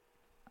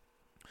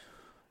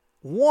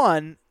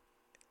 One,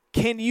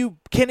 can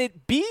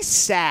it be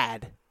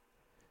sad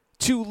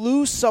to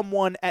lose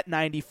someone at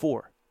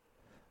 94?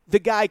 The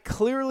guy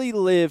clearly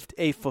lived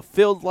a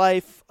fulfilled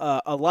life,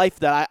 a life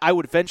that I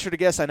would venture to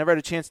guess, I never had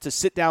a chance to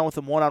sit down with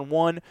him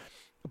one-on-one,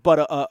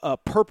 but a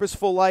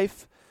purposeful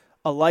life,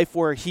 a life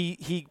where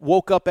he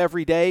woke up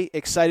every day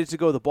excited to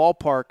go to the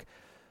ballpark.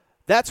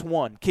 That's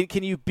one.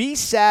 Can you be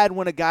sad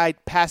when a guy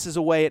passes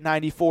away at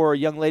 94 or a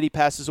young lady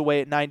passes away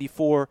at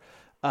 94?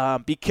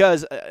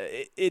 Because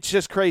it's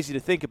just crazy to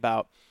think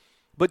about.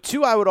 But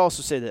two, I would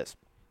also say this.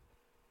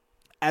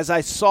 As I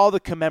saw the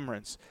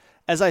commemorance,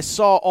 as I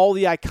saw all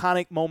the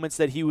iconic moments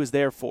that he was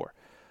there for,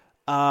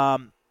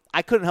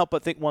 I couldn't help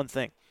but think one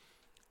thing.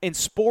 In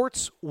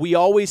sports, we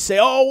always say,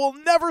 oh,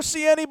 we'll never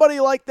see anybody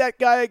like that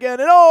guy again,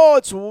 and oh,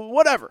 it's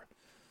whatever.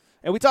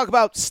 And we talk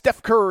about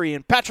Steph Curry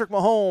and Patrick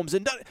Mahomes,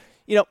 and,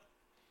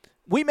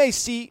 we may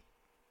see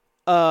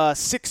a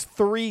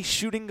 6'3"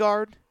 shooting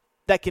guard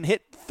that can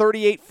hit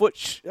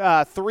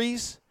 38-foot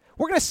threes.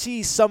 We're going to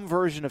see some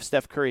version of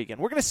Steph Curry again.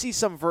 We're going to see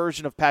some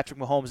version of Patrick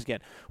Mahomes again.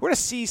 We're going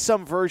to see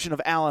some version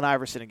of Allen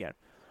Iverson again.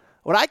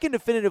 What I can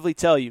definitively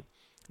tell you,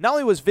 not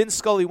only was Vin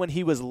Scully when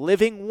he was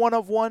living one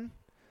of one,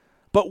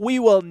 but we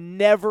will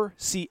never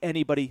see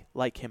anybody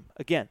like him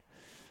again.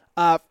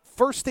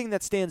 First thing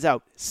that stands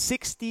out,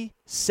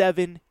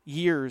 67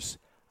 years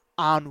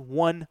on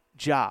one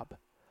job.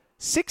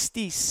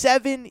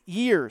 67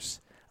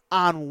 years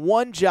on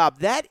one job.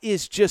 That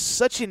is just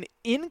such an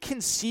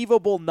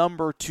inconceivable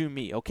number to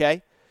me,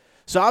 okay?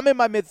 So I'm in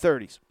my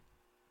mid-30s.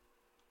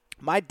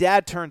 My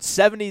dad turned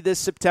 70 this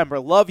September.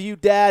 Love you,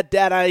 Dad.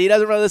 Dad, he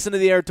doesn't really listen to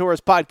the Aaron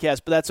Torres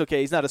podcast, but that's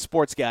okay. He's not a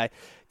sports guy.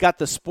 Got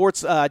the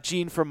sports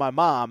gene from my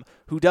mom,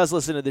 who does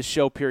listen to this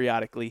show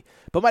periodically.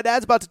 But my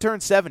dad's about to turn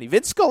 70.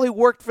 Vin Scully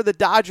worked for the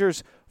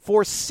Dodgers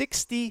for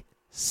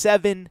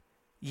 67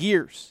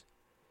 years.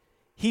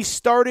 He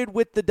started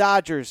with the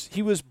Dodgers.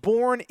 He was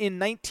born in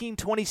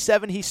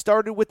 1927. He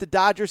started with the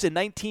Dodgers in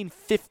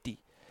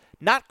 1950.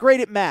 Not great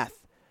at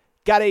math.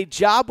 Got a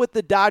job with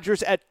the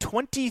Dodgers at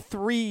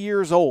 23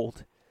 years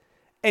old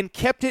and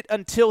kept it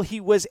until he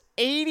was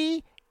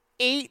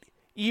 88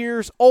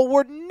 years old.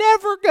 We're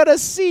never going to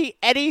see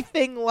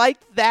anything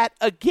like that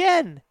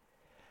again.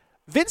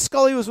 Vince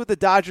Scully was with the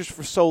Dodgers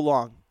for so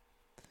long.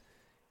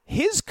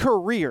 His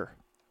career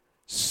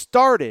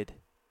started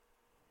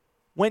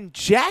when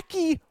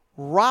Jackie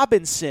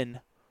Robinson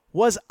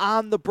was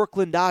on the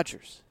Brooklyn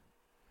Dodgers.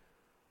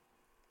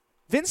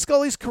 Vince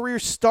Scully's career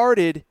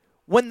started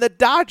when the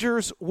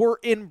Dodgers were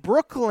in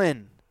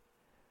Brooklyn.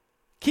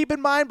 Keep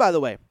in mind, by the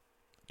way,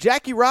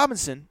 Jackie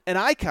Robinson, an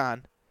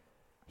icon,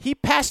 he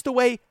passed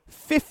away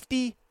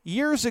 50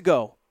 years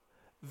ago.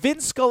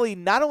 Vince Scully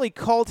not only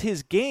called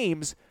his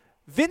games,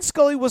 Vince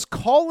Scully was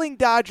calling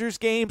Dodgers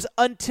games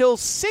until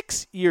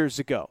 6 years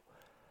ago.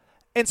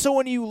 And so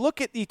when you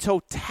look at the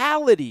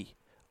totality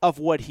of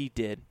what he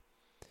did,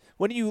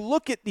 when you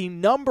look at the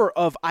number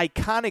of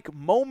iconic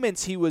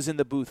moments he was in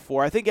the booth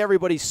for, I think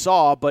everybody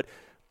saw, but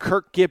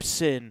Kirk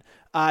Gibson,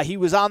 he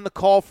was on the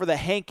call for the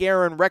Hank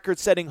Aaron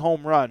record-setting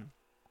home run.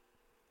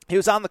 He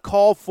was on the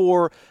call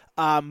for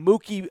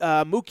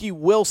Mookie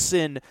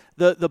Wilson,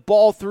 the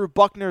ball through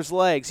Buckner's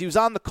legs. He was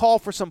on the call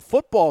for some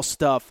football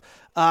stuff,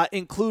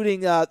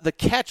 including the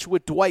catch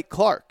with Dwight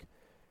Clark.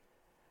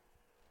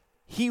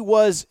 He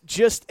was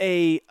just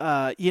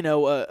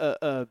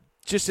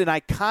just an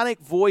iconic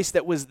voice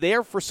that was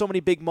there for so many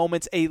big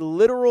moments, a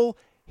literal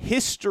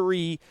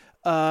history,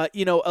 a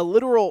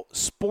literal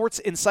sports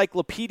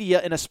encyclopedia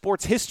and a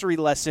sports history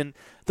lesson,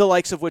 the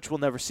likes of which we'll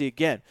never see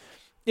again.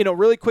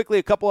 Really quickly,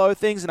 a couple other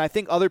things, and I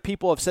think other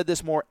people have said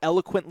this more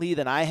eloquently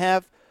than I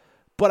have,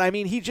 but I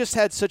mean, he just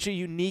had such a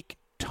unique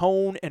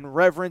tone and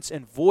reverence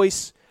and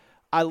voice.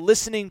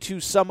 Listening to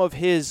some of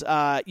his,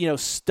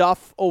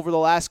 stuff over the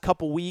last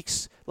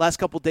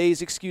couple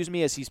days,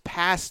 as he's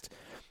passed,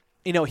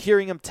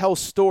 hearing him tell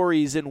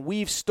stories and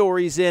weave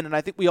stories in, and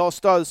I think we all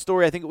saw the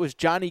story. I think it was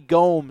Johnny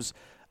Gomes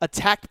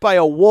attacked by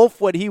a wolf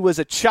when he was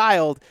a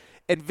child,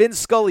 and Vince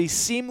Scully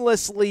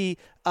seamlessly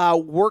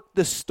worked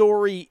the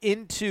story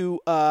into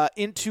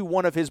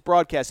one of his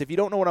broadcasts. If you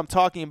don't know what I'm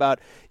talking about,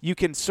 you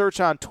can search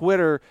on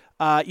Twitter,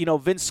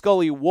 Vince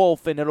Scully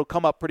wolf, and it'll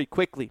come up pretty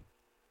quickly.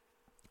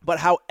 But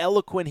how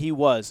eloquent he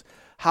was,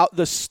 how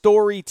the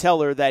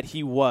storyteller that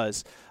he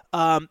was,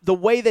 the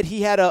way that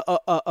he had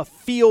a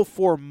feel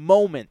for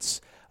moments.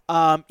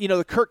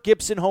 The Kirk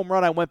Gibson home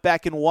run, I went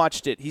back and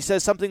watched it. He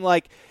says something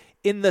like,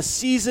 "In the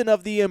season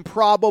of the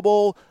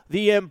improbable,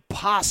 the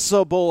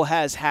impossible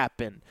has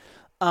happened."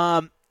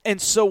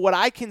 And so what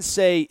I can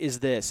say is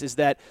this, is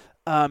that,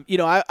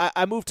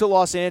 I moved to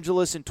Los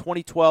Angeles in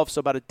 2012, so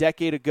about a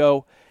decade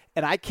ago,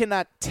 and I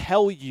cannot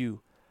tell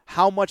you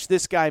how much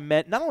this guy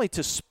meant, not only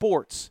to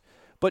sports,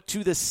 but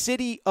to the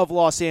city of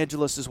Los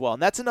Angeles as well.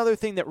 And that's another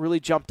thing that really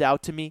jumped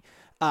out to me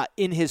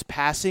in his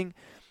passing,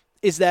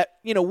 is that,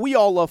 we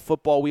all love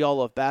football, we all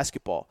love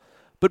basketball,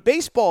 but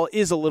baseball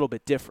is a little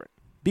bit different.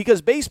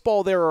 Because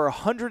baseball, there are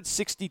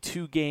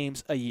 162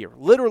 games a year.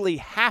 Literally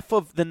half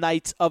of the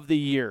nights of the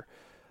year,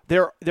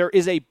 there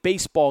is a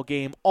baseball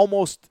game.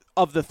 Almost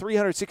of the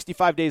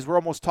 365 days, we're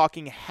almost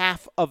talking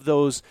half of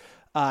those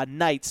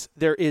nights,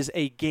 there is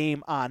a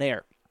game on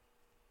air.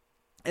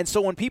 And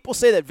so when people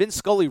say that Vince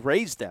Scully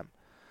raised them,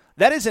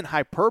 that isn't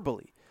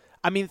hyperbole.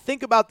 I mean,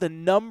 think about the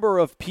number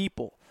of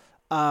people,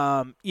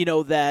 that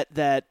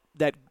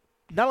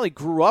not only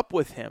grew up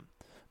with him,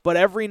 but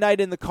every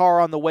night in the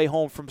car on the way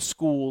home from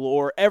school,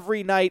 or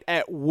every night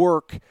at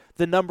work,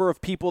 the number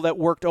of people that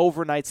worked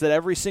overnights, that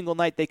every single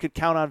night they could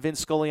count on Vince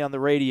Scully on the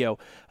radio.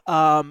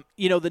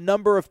 The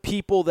number of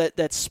people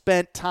that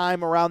spent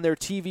time around their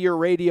TV or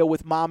radio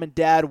with mom and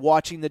dad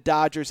watching the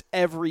Dodgers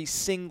every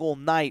single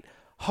night,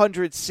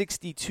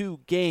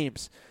 162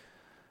 games.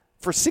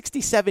 For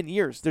 67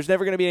 years, there's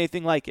never going to be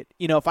anything like it.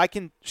 If I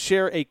can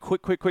share a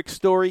quick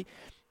story,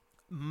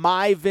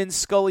 my Vince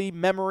Scully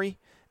memory,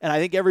 and I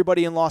think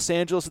everybody in Los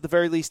Angeles at the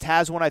very least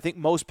has one. I think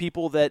most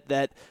people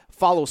that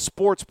follow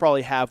sports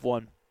probably have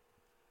one.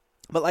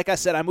 But like I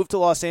said, I moved to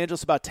Los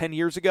Angeles about 10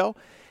 years ago,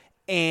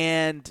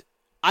 and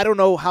I don't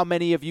know how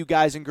many of you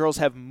guys and girls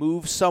have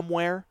moved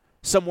somewhere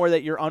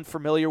that you're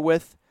unfamiliar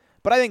with.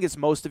 But I think it's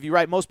most of you,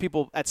 right? Most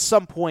people at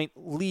some point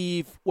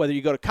leave, whether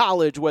you go to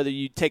college, whether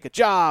you take a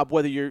job,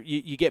 whether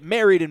you get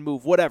married and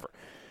move, whatever.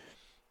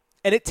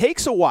 And it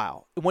takes a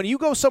while. When you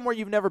go somewhere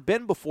you've never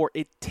been before,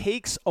 it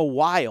takes a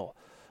while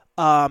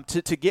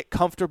to get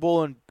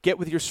comfortable and get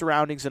with your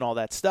surroundings and all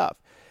that stuff.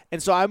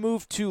 And so I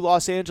moved to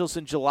Los Angeles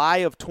in July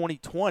of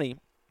 2020,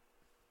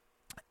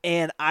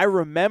 and I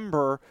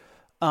remember,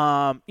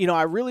 I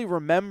really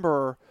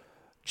remember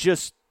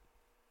just,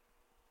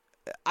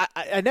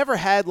 I never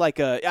had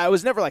I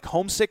was never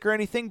homesick or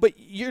anything, but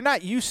you're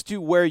not used to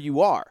where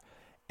you are.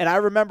 And I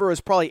remember it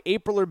was probably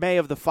April or May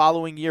of the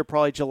following year,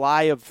 probably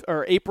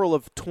April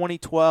of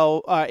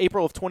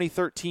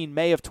 2013,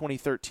 May of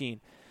 2013.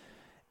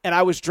 And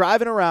I was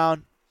driving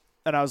around,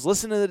 and I was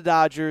listening to the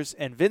Dodgers,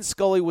 and Vince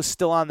Scully was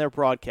still on their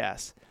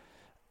broadcast.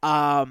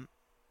 And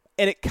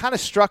it kind of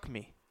struck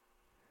me.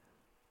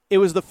 It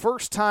was the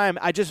first time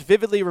I just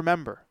vividly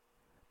remember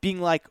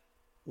being like,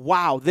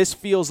 wow, this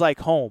feels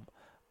like home.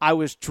 I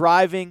was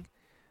driving.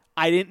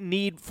 I didn't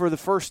need, for the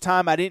first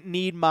time, I didn't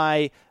need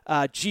my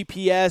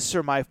GPS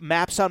or my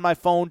maps on my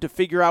phone to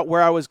figure out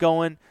where I was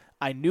going.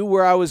 I knew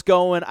where I was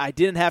going. I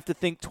didn't have to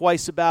think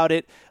twice about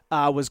it.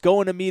 I was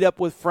going to meet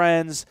up with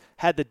friends,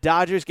 had the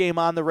Dodgers game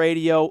on the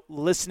radio,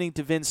 listening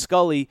to Vin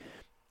Scully.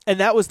 And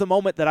that was the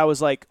moment that I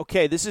was like,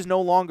 okay, this is no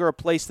longer a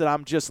place that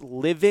I'm just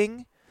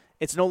living.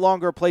 It's no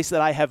longer a place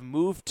that I have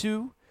moved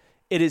to.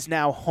 It is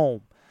now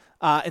home.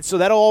 And so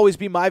that'll always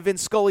be my Vin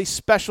Scully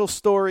special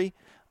story.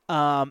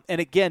 And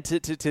again, to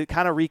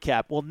kind of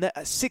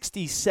recap,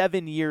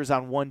 67 years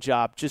on one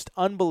job, just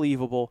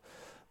unbelievable.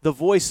 The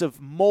voice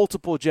of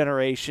multiple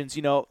generations.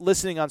 You know,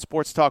 listening on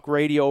Sports Talk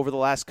Radio over the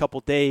last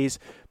couple days,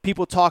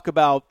 people talk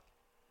about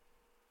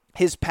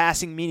his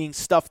passing meaning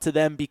stuff to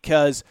them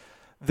because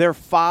their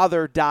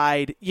father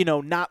died, you know,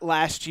 not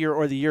last year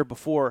or the year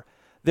before.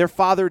 Their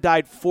father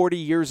died 40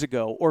 years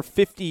ago or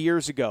 50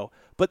 years ago,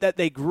 but that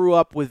they grew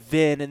up with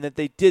Vin and that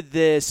they did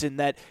this and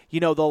that, you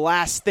know, the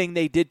last thing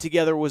they did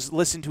together was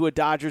listen to a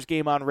Dodgers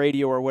game on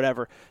radio or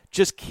whatever.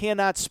 Just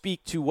cannot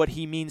speak to what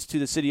he means to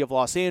the city of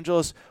Los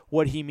Angeles,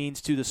 what he means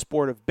to the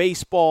sport of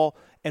baseball,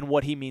 and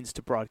what he means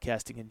to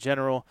broadcasting in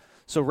general.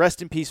 So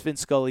rest in peace, Vin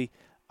Scully.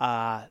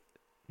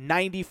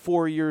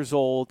 94 years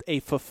old,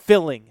 a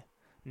fulfilling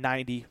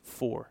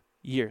 94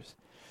 years.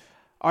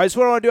 All right,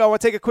 so what I want to do, I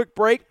want to take a quick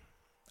break.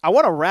 I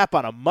want to wrap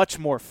on a much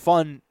more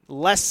fun,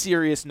 less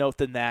serious note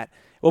than that.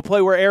 We'll play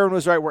where Aaron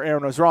was right, where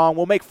Aaron was wrong.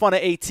 We'll make fun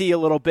of AT a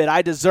little bit.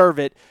 I deserve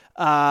it.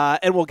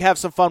 And we'll have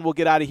some fun. We'll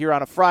get out of here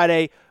on a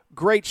Friday.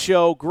 Great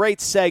show, great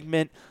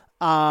segment.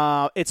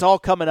 It's all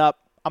coming up.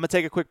 I'm going to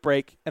take a quick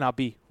break, and I'll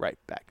be right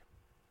back.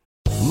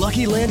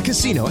 Lucky Land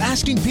Casino,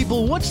 asking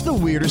people, what's the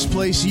weirdest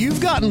place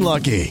you've gotten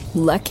lucky?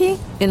 Lucky?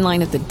 In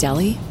line at the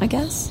deli, I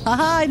guess?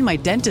 Aha, in my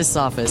dentist's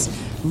office.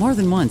 More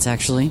than once,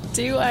 actually.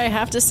 Do I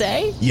have to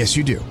say? Yes,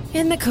 you do.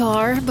 In the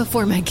car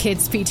before my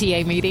kids'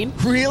 PTA meeting.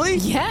 Really?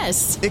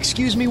 Yes.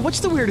 Excuse me,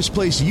 what's the weirdest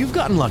place you've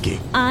gotten lucky?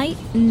 I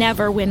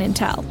never win and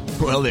tell.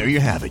 Well, there you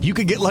have it. You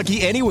can get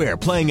lucky anywhere,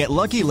 playing at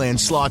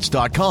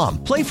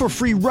LuckyLandSlots.com. Play for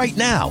free right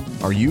now.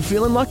 Are you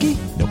feeling lucky?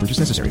 No purchase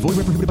necessary. Void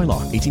where prohibited by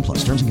law.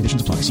 18+. Terms and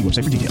conditions apply. See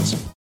website for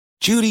details.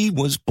 Judy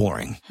was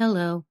boring.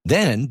 Hello.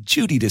 Then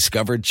Judy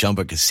discovered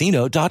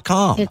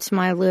ChumbaCasino.com. It's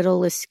my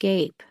little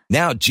escape.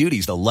 Now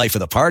Judy's the life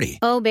of the party.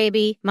 Oh,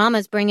 baby,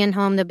 mama's bringing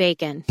home the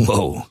bacon.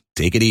 Whoa,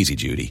 take it easy,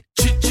 Judy.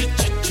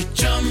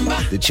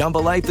 The Chumba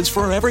life is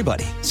for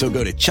everybody. So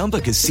go to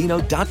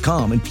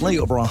ChumbaCasino.com and play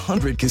over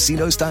 100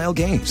 casino-style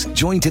games.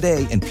 Join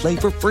today and play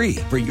for free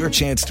for your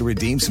chance to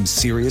redeem some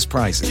serious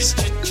prizes.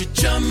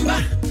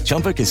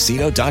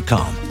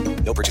 ChumbaCasino.com.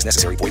 No purchase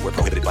necessary. Void where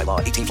prohibited by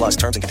law. 18+.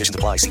 Terms and conditions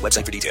apply. See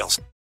website for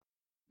details.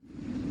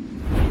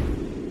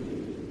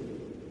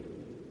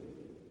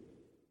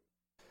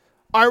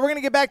 All right, we're going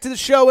to get back to the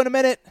show in a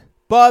minute.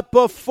 But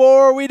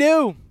before we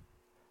do,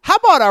 how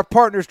about our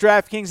partners,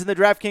 DraftKings and the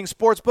DraftKings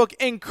Sportsbook?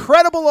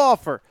 Incredible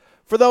offer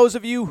for those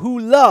of you who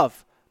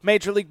love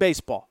Major League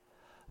Baseball.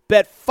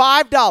 Bet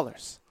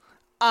 $5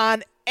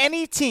 on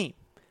any team,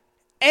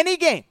 any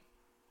game.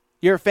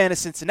 You're a fan of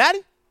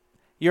Cincinnati.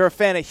 You're a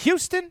fan of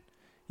Houston.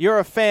 You're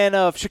a fan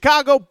of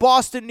Chicago,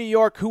 Boston, New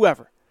York,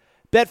 whoever.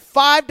 Bet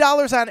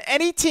 $5 on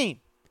any team.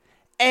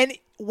 And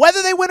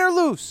whether they win or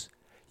lose,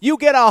 you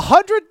get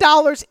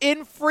 $100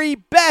 in free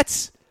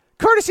bets,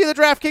 courtesy of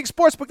the DraftKings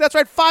Sportsbook. That's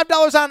right,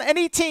 $5 on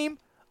any team,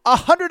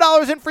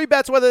 $100 in free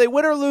bets, whether they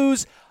win or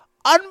lose.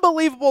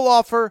 Unbelievable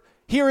offer.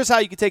 Here is how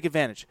you can take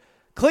advantage.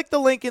 Click the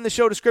link in the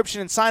show description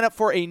and sign up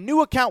for a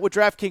new account with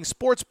DraftKings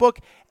Sportsbook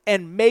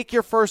and make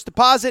your first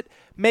deposit.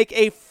 Make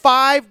a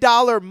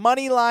 $5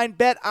 money line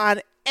bet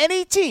on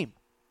any team.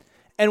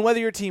 And whether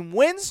your team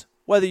wins,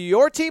 whether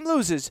your team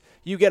loses,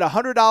 you get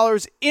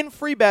 $100 in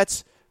free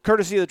bets,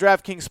 courtesy of the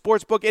DraftKings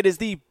Sportsbook. It is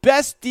the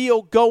best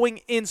deal going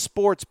in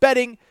sports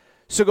betting,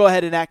 so go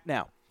ahead and act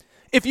now.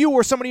 If you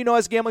or somebody you know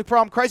has a gambling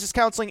problem, crisis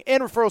counseling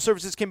and referral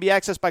services can be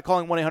accessed by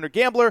calling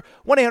 1-800-GAMBLER,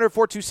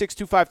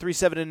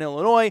 1-800-426-2537 in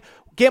Illinois.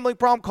 Gambling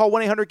problem, call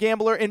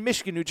 1-800-GAMBLER in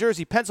Michigan, New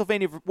Jersey,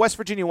 Pennsylvania, West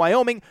Virginia,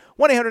 Wyoming,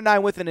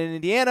 1-800-9-WITH-IT in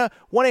Indiana,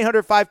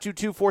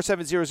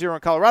 1-800-522-4700 in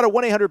Colorado,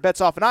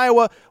 1-800-BETS-OFF in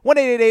Iowa,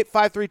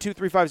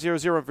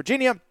 1-888-532-3500 in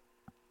Virginia,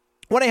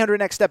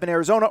 1-800-NEXT-STEP in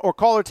Arizona, or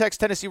call or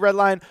text Tennessee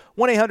Redline,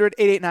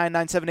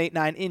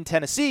 1-800-889-9789 in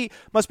Tennessee.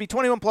 Must be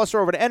 21 plus or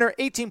over to enter,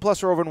 18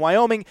 plus or over in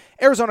Wyoming,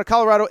 Arizona,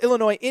 Colorado,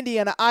 Illinois,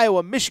 Indiana,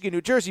 Iowa, Michigan, New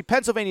Jersey,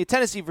 Pennsylvania,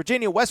 Tennessee,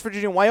 Virginia, West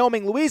Virginia,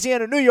 Wyoming,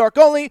 Louisiana, New York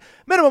only.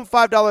 Minimum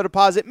 $5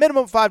 deposit,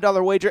 minimum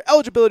 $5 wager.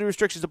 Eligibility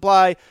restrictions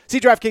apply. See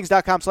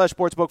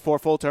DraftKings.com/sportsbook for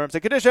full terms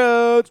and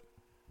conditions.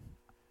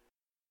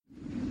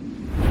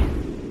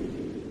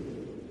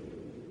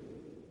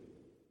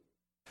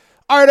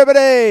 All right,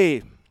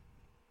 everybody.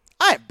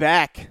 I'm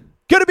back.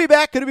 Good to be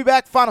back. Good to be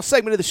back. Final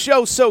segment of the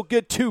show. So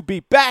good to be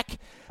back.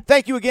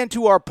 Thank you again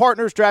to our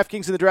partners,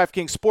 DraftKings and the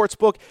DraftKings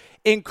Sportsbook.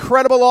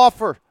 Incredible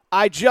offer.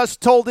 I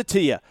just told it to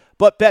you.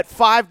 But bet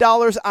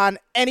 $5 on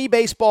any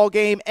baseball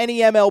game, any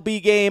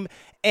MLB game,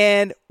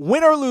 And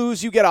win or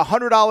lose, you get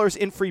 $100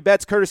 in free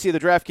bets courtesy of the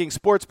DraftKings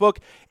Sportsbook.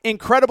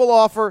 Incredible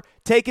offer.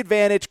 Take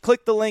advantage.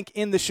 Click the link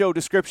in the show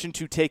description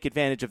to take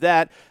advantage of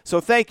that. So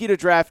thank you to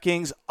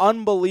DraftKings.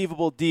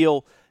 Unbelievable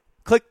deal.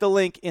 Click the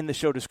link in the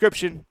show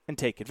description and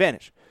take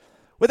advantage.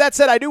 With that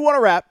said, I do want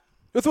to wrap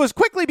with what has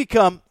quickly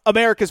become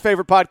America's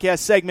favorite podcast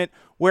segment,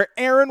 where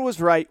Aaron was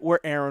right, where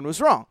Aaron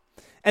was wrong.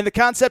 And the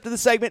concept of the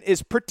segment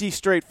is pretty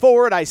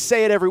straightforward. I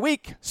say it every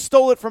week.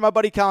 Stole it from my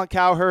buddy Colin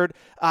Cowherd.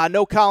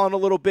 Know Colin a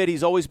little bit.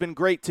 He's always been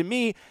great to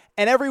me.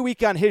 And every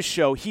week on his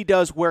show, he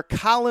does where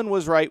Colin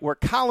was right, where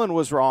Colin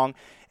was wrong.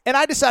 And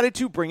I decided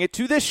to bring it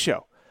to this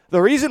show.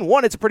 The reason,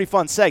 one, it's a pretty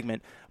fun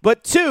segment.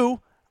 But two,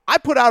 I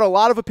put out a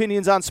lot of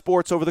opinions on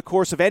sports over the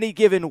course of any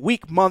given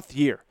week, month,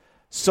 year.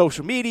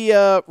 Social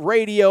media,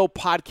 radio,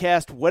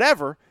 podcast,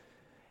 whatever.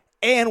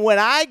 And when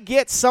I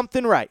get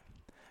something right,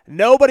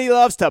 nobody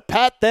loves to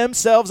pat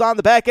themselves on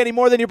the back any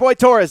more than your boy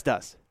Torres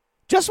does.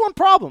 Just one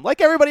problem. Like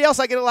everybody else,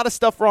 I get a lot of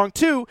stuff wrong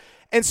too.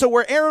 And so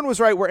where Aaron was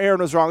right, where Aaron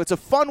was wrong, it's a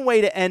fun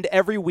way to end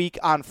every week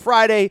on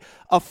Friday,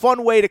 a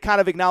fun way to kind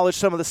of acknowledge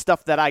some of the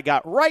stuff that I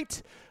got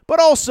right, but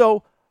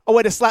also a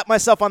way to slap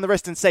myself on the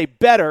wrist and say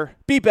better,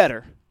 be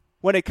better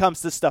when it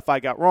comes to stuff I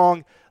got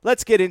wrong.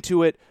 Let's get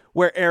into it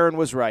where Aaron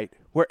was right,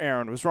 where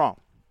Aaron was wrong.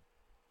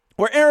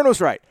 Where Aaron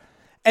was right.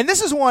 And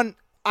this is one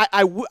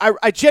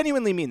I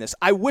genuinely mean this.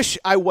 I wish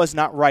I was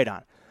not right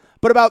on.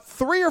 But about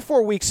 3 or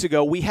 4 weeks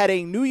ago, we had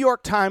a New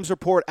York Times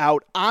report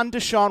out on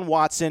Deshaun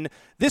Watson.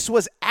 This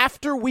was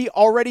after we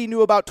already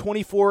knew about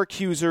 24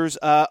 accusers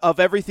of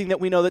everything that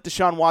we know that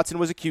Deshaun Watson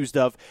was accused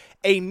of.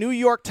 A New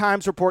York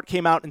Times report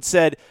came out and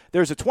said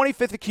there's a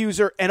 25th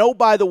accuser, and oh,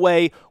 by the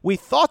way, we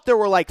thought there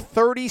were like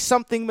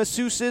 30-something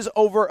masseuses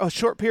over a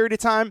short period of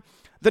time.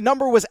 The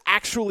number was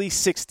actually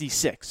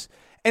 66.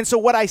 And so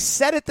what I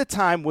said at the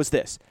time was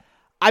this.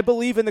 I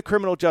believe in the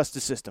criminal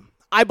justice system.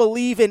 I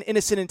believe in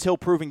innocent until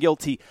proven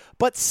guilty.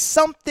 But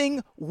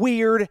something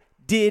weird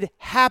did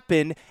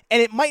happen,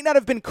 and it might not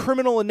have been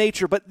criminal in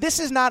nature, but this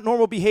is not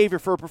normal behavior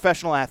for a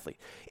professional athlete.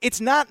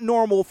 It's not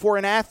normal for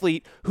an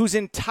athlete whose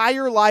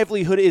entire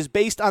livelihood is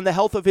based on the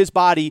health of his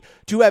body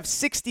to have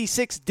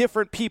 66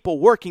 different people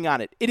working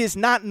on it. It is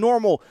not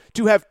normal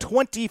to have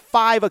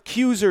 25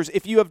 accusers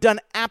if you have done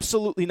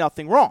absolutely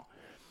nothing wrong.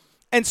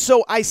 And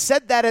so I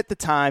said that at the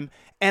time.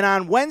 And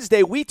on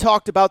Wednesday, we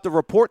talked about the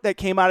report that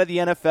came out of the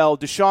NFL.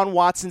 Deshaun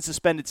Watson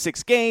suspended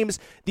 6 games.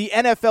 The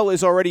NFL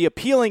is already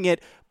appealing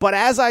it. But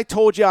as I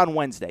told you on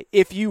Wednesday,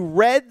 if you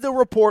read the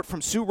report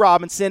from Sue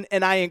Robinson,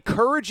 and I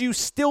encourage you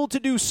still to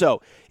do so,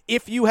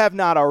 if you have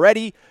not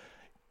already,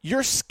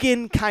 your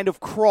skin kind of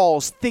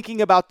crawls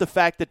thinking about the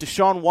fact that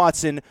Deshaun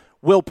Watson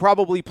will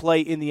probably play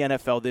in the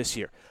NFL this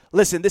year.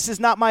 Listen, this is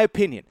not my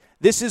opinion.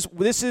 This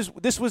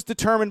was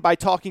determined by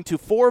talking to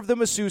 4 of the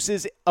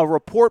masseuses, a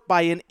report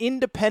by an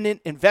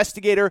independent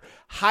investigator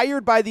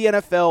hired by the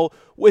NFL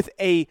with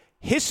a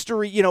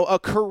history, a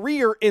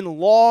career in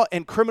law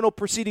and criminal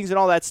proceedings and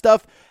all that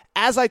stuff.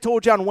 As I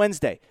told you on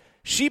Wednesday,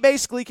 she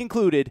basically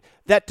concluded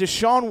that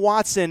Deshaun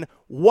Watson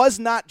was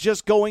not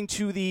just going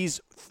to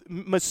these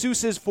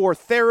masseuses for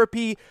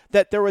therapy,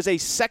 that there was a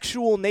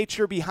sexual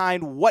nature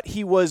behind what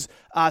he was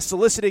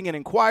soliciting and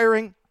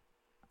inquiring,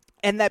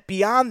 and that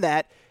beyond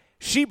that,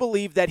 she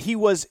believed that he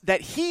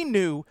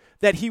knew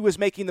that he was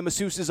making the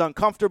masseuses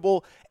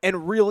uncomfortable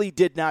and really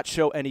did not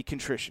show any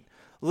contrition.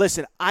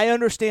 Listen, I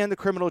understand the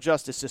criminal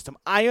justice system.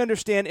 I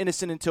understand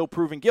innocent until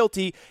proven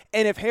guilty.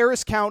 And if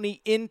Harris County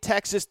in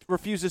Texas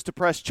refuses to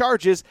press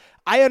charges,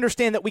 I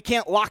understand that we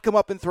can't lock him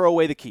up and throw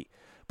away the key.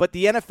 But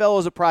the NFL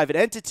is a private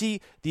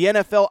entity. The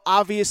NFL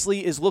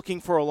obviously is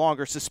looking for a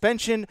longer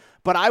suspension.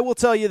 But I will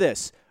tell you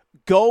this.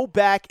 Go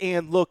back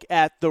and look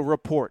at the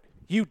report.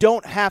 You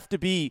don't have to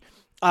be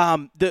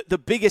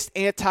the biggest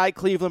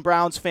anti-Cleveland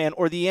Browns fan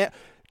or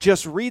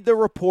just read the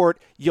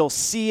report. You'll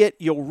see it.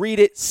 You'll read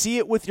it. See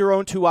it with your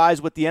own 2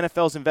 eyes what the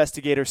NFL's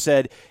investigator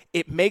said.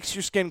 It makes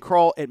your skin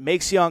crawl. It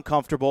makes you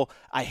uncomfortable.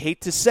 I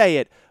hate to say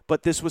it,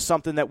 but this was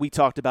something that we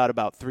talked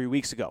about 3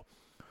 weeks ago.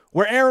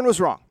 Where Aaron was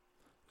wrong.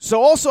 So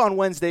also on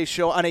Wednesday's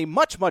show, on a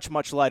much, much,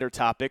 much lighter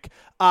topic,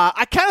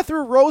 I kind of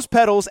threw rose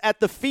petals at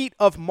the feet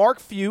of Mark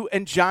Few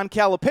and John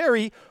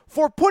Calipari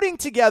for putting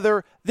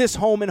together this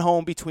home and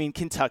home between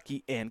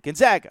Kentucky and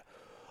Gonzaga.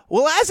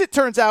 Well, as it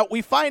turns out,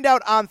 we find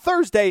out on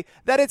Thursday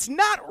that it's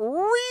not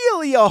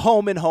really a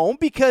home and home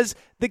because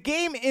the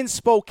game in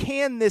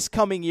Spokane this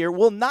coming year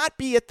will not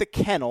be at the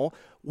Kennel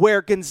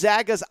where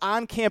Gonzaga's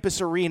on-campus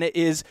arena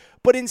is,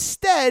 but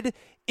instead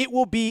it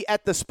will be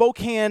at the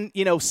Spokane,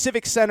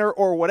 Civic Center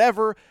or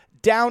whatever,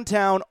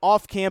 downtown,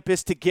 off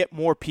campus to get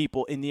more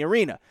people in the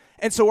arena.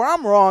 And so where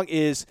I'm wrong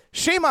is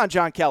shame on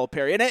John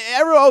Calipari. And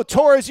everyone,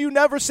 Torres, you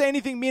never say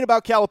anything mean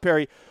about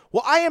Calipari.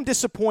 Well, I am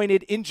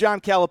disappointed in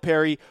John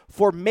Calipari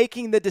for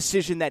making the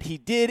decision that he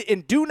did.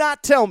 And do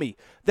not tell me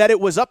that it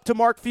was up to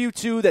Mark Few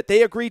too, that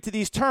they agreed to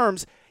these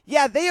terms.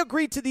 Yeah, they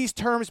agreed to these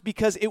terms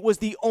because it was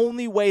the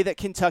only way that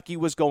Kentucky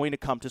was going to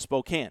come to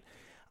Spokane.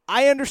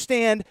 I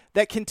understand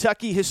that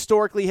Kentucky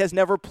historically has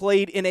never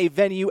played in a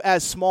venue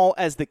as small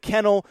as the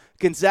Kennel,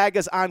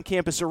 Gonzaga's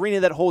on-campus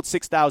arena that holds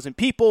 6,000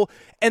 people,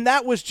 and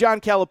that was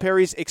John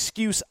Calipari's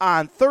excuse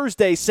on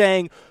Thursday,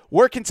 saying,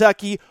 we're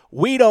Kentucky,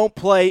 we don't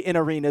play in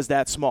arenas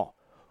that small.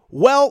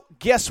 Well,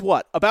 guess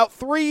what? About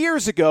 3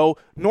 years ago,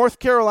 North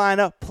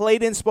Carolina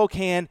played in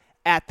Spokane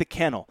at the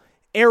Kennel.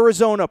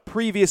 Arizona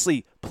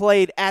previously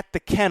played at the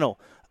Kennel.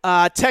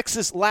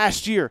 Texas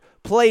last year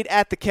played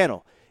at the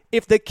Kennel.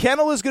 If the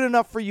Kennel is good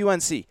enough for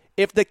UNC,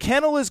 if the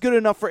Kennel is good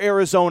enough for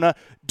Arizona,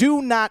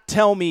 do not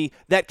tell me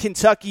that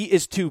Kentucky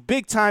is too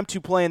big time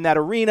to play in that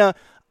arena.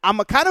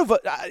 I'm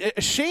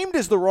ashamed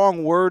is the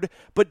wrong word,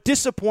 but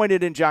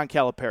disappointed in John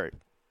Calipari.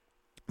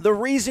 The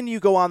reason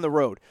you go on the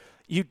road,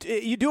 you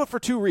do it for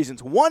two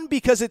reasons. One,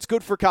 because it's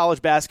good for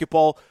college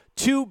basketball.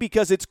 Two,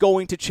 because it's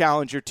going to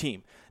challenge your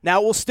team. Now,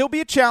 it will still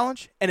be a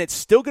challenge, and it's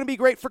still going to be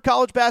great for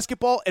college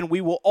basketball, and we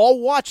will all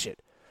watch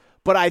it.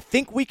 But I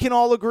think we can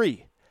all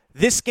agree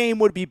this game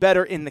would be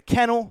better in the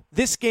Kennel.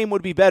 This game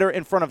would be better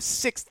in front of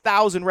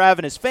 6,000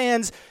 ravenous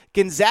fans.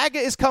 Gonzaga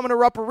is coming to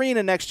Rupp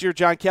Arena next year,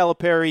 John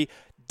Calipari.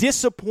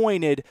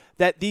 Disappointed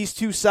that these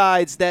two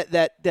sides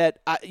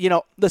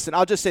listen,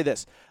 I'll just say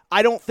this.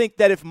 I don't think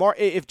that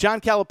if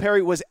John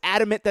Calipari was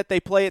adamant that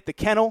they play at the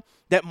Kennel,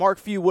 that Mark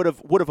Few would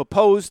have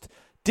opposed.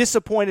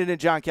 Disappointed in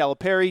John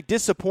Calipari.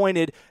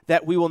 Disappointed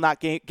that we will not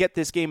get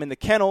this game in the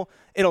Kennel.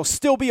 It'll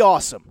still be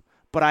awesome,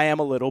 but I am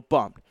a little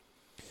bummed.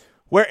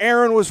 Where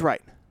Aaron was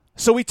right.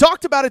 So we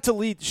talked about it to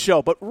lead the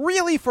show, but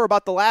really for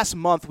about the last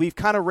month, we've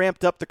kind of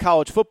ramped up the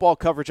college football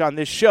coverage on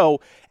this show.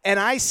 And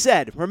I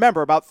said,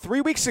 remember, about 3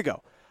 weeks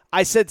ago,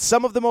 I said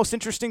some of the most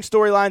interesting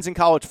storylines in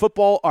college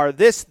football are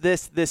this,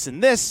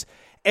 and this.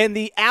 And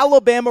the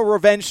Alabama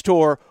Revenge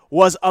Tour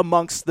was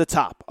amongst the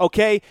top,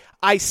 okay?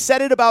 I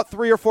said it about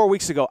 3 or 4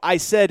 weeks ago. I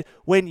said,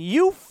 when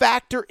you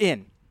factor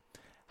in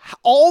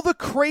all the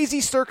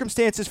crazy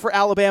circumstances for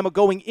Alabama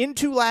going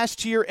into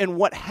last year and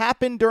what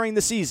happened during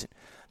the season,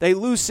 they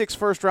lose 6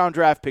 first-round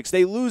draft picks.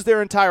 They lose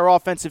their entire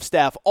offensive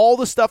staff. All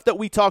the stuff that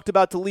we talked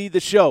about to lead the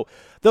show.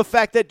 The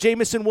fact that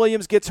Jamison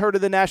Williams gets hurt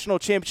in the national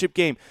championship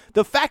game.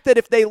 The fact that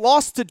if they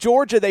lost to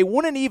Georgia, they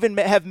wouldn't even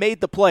have made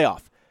the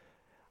playoff.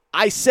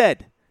 I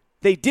said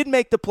they did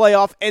make the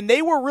playoff, and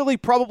they were really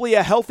probably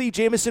a healthy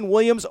Jamison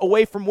Williams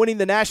away from winning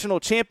the national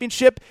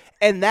championship,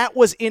 and that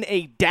was in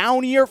a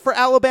down year for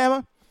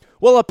Alabama.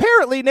 Well,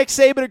 apparently Nick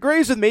Saban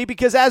agrees with me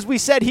because, as we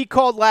said, he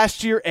called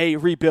last year a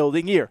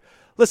rebuilding year.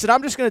 Listen,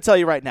 I'm just going to tell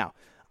you right now,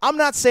 I'm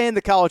not saying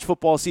the college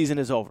football season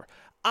is over.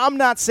 I'm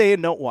not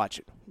saying don't watch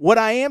it. What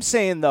I am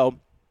saying, though,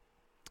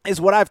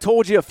 is what I've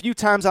told you a few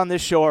times on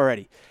this show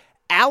already.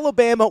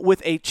 Alabama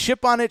with a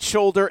chip on its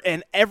shoulder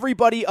and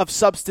everybody of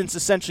substance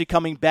essentially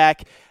coming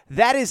back,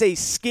 that is a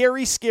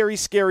scary, scary,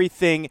 scary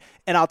thing,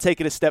 and I'll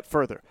take it a step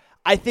further.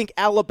 I think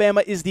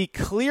Alabama is the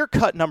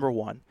clear-cut number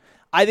one.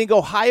 I think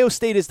Ohio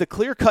State is the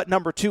clear-cut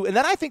number two, and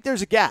then I think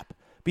there's a gap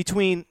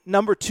between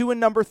number 2 and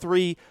number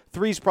 3.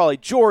 3 is probably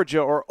Georgia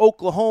or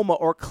Oklahoma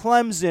or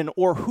Clemson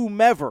or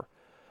whomever.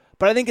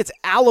 But I think it's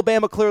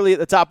Alabama clearly at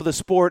the top of the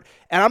sport.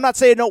 And I'm not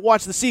saying don't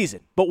watch the season.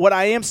 But what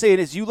I am saying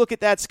is you look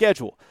at that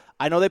schedule.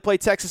 I know they play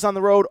Texas on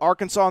the road,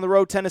 Arkansas on the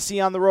road, Tennessee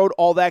on the road,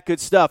 all that good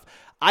stuff.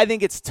 I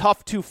think it's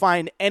tough to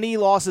find any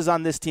losses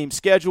on this team's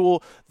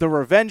schedule. The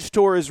revenge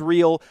tour is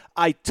real.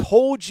 I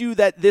told you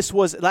that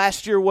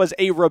last year was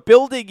a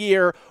rebuilding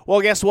year. Well,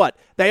 guess what?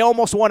 They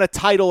almost won a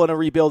title in a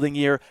rebuilding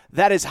year.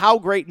 That is how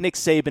great Nick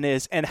Saban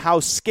is and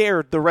how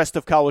scared the rest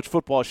of college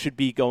football should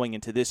be going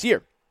into this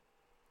year.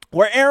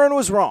 Where Aaron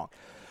was wrong.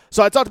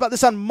 So I talked about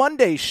this on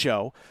Monday's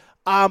show.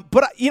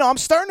 But I'm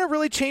starting to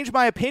really change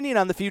my opinion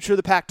on the future of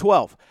the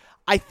Pac-12.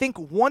 I think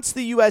once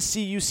the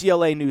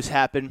USC-UCLA news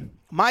happened,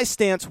 my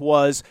stance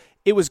was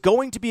it was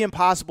going to be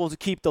impossible to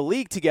keep the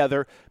league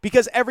together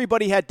because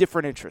everybody had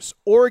different interests.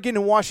 Oregon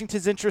and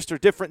Washington's interests are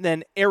different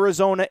than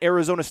Arizona,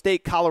 Arizona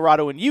State,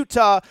 Colorado, and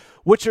Utah,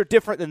 which are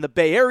different than the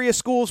Bay Area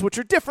schools, which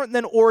are different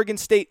than Oregon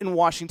State and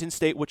Washington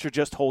State, which are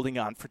just holding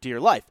on for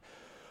dear life.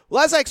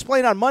 Well, as I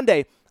explained on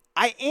Monday,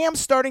 I am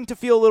starting to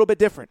feel a little bit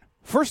different.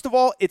 First of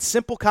all, it's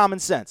simple common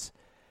sense.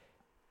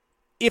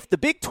 If the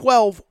Big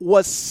 12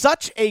 was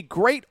such a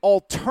great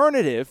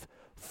alternative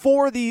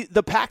for the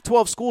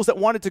Pac-12 schools that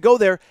wanted to go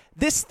there,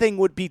 this thing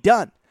would be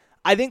done.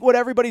 I think what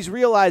everybody's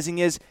realizing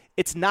is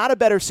it's not a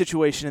better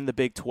situation in the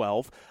Big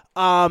 12.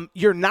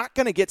 You're not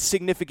going to get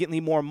significantly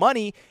more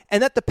money,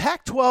 and that the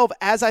Pac-12,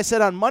 as I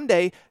said on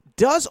Monday,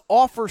 does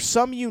offer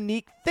some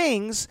unique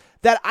things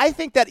that I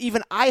think that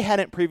even I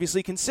hadn't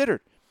previously considered.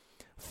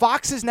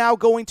 Fox is now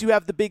going to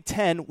have the Big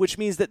Ten, which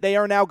means that they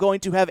are now going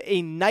to have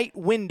a night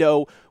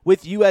window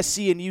with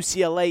USC and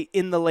UCLA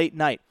in the late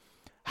night.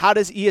 How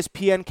does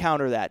ESPN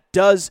counter that?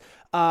 Does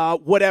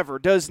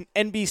NBC,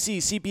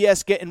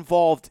 CBS get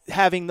involved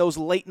having those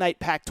late night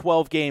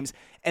Pac-12 games?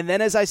 And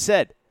then, as I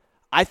said,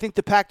 I think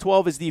the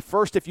Pac-12 is the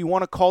first, if you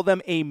want to call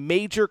them a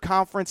major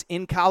conference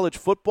in college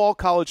football,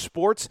 college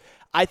sports.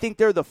 I think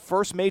they're the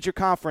first major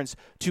conference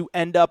to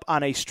end up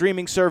on a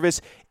streaming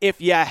service.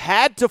 If you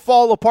had to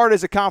fall apart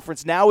as a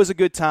conference, now is a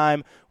good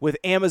time with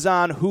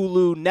Amazon,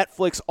 Hulu,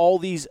 Netflix, all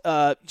these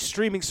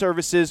streaming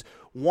services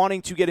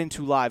wanting to get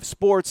into live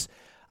sports.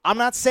 I'm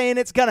not saying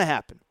it's going to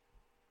happen.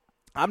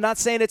 I'm not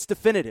saying it's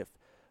definitive.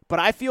 But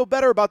I feel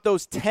better about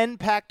those 10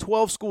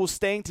 Pac-12 schools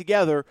staying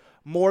together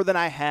more than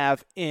I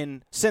have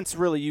since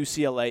really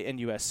UCLA and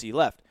USC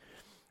left.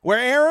 Where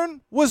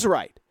Aaron was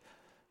right.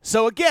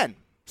 So again,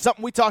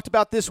 something we talked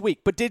about this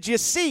week. But did you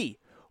see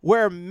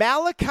where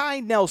Malachi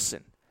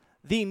Nelson,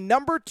 the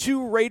number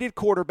 2 rated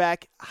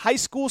quarterback, high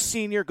school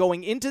senior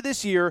going into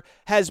this year,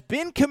 has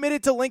been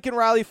committed to Lincoln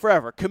Riley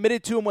forever?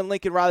 Committed to him when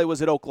Lincoln Riley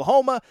was at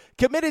Oklahoma.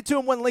 Committed to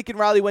him when Lincoln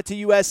Riley went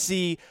to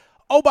USC.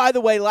 Oh, by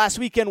the way, last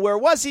weekend, where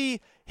was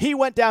he? He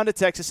went down to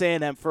Texas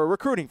A&M for a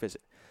recruiting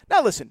visit.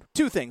 Now listen,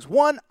 2 things.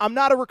 1, I'm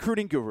not a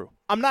recruiting guru.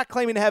 I'm not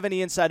claiming to have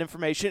any inside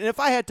information. And if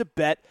I had to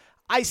bet,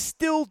 I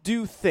still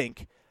do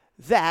think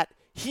that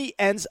he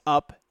ends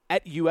up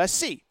at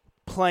USC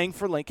playing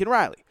for Lincoln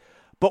Riley.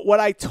 But what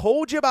I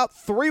told you about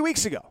 3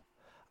 weeks ago,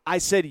 I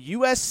said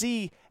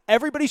USC,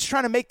 everybody's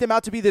trying to make them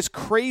out to be this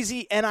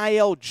crazy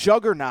NIL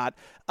juggernaut.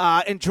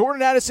 And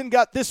Jordan Addison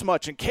got this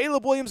much and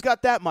Caleb Williams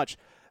got that much.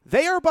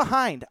 They are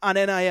behind on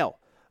NIL.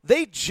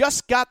 They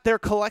just got their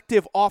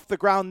collective off the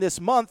ground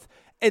this month,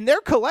 and their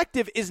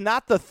collective is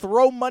not the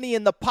throw money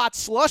in the pot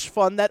slush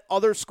fund that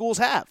other schools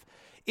have.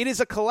 It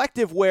is a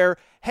collective where,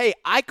 hey,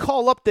 I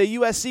call up the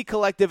USC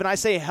collective and I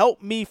say,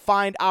 help me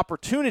find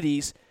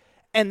opportunities,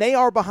 and they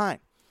are behind.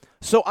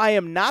 So I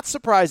am not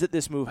surprised that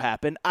this move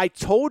happened. I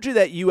told you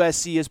that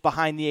USC is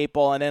behind the 8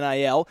 ball on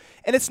NIL,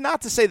 and it's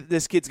not to say that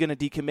this kid's going to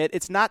decommit.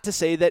 It's not to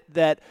say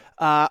that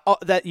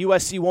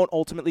USC won't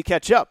ultimately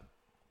catch up.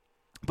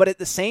 But at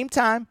the same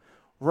time,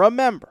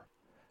 remember,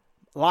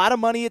 a lot of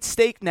money at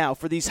stake now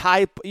for these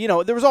high,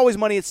 there was always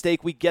money at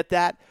stake. We get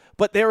that.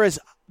 But there is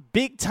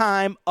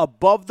big-time,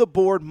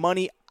 above-the-board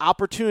money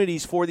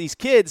opportunities for these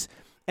kids.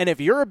 And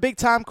if you're a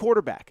big-time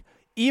quarterback,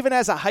 even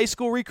as a high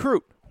school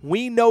recruit,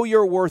 we know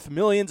you're worth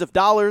millions of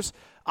dollars.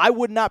 I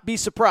would not be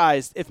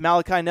surprised if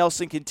Malachi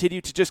Nelson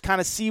continued to just kind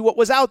of see what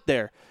was out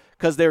there,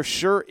 because there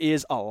sure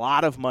is a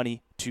lot of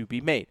money to be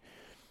made.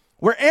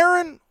 Where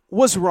Aaron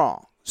was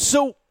wrong.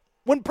 So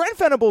when Brent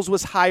Venables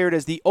was hired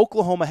as the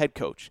Oklahoma head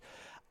coach,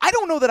 I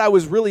don't know that I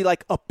was really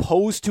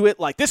opposed to it,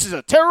 like this is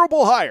a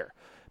terrible hire,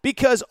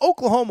 because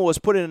Oklahoma was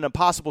put in an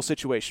impossible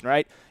situation,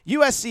 right?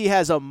 USC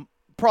has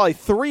probably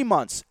 3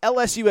 months.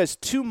 LSU has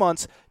 2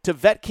 months to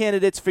vet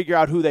candidates, figure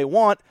out who they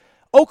want.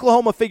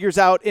 Oklahoma figures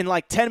out in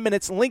 10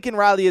 minutes Lincoln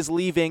Riley is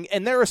leaving,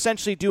 and they're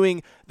essentially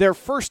doing their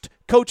first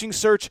coaching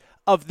search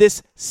of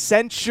this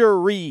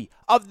century.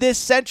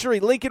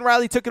 Lincoln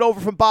Riley took it over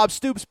from Bob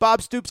Stoops.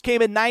 Bob Stoops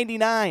came in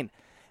 99.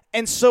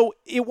 And so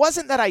it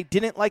wasn't that I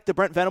didn't like the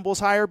Brent Venables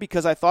hire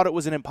because I thought it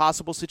was an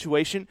impossible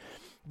situation.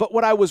 But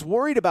what I was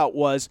worried about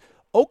was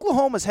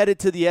Oklahoma's headed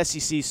to the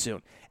SEC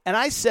soon. And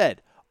I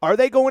said, are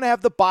they going to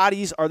have the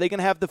bodies? Are they going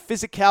to have the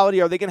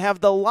physicality? Are they going to have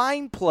the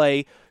line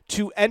play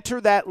to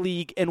enter that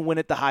league and win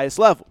at the highest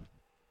level?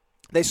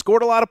 They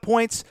scored a lot of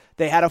points.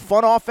 They had a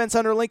fun offense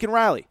under Lincoln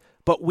Riley.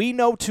 But we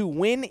know to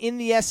win in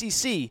the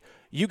SEC,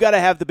 you got to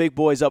have the big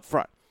boys up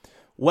front.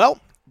 Well,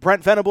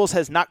 Brent Venables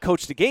has not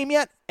coached a game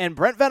yet, and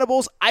Brent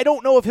Venables, I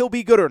don't know if he'll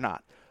be good or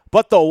not.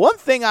 But the one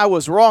thing I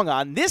was wrong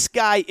on, this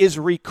guy is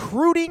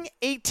recruiting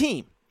a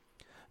team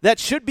that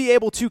should be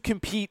able to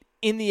compete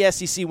in the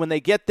SEC when they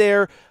get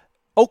there.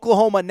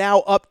 Oklahoma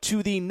now up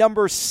to the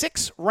number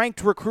 6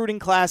 ranked recruiting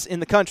class in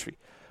the country.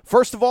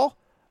 First of all,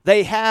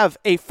 they have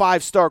a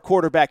 5-star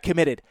quarterback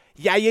committed.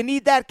 Yeah, you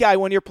need that guy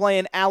when you're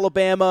playing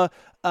Alabama,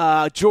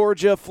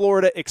 Georgia,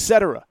 Florida,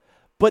 etc.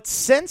 But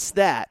since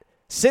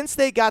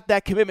they got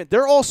that commitment,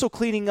 they're also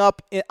cleaning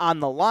up on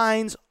the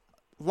lines,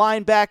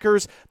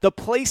 linebackers, the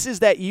places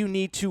that you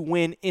need to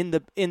win in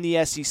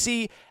the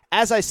SEC.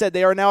 As I said,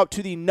 they are now up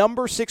to the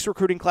number 6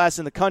 recruiting class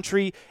in the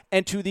country,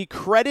 and to the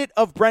credit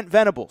of Brent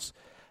Venables,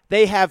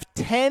 they have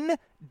 10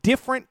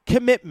 different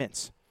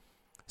commitments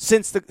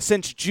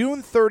since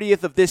June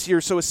 30th of this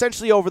year, so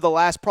essentially over the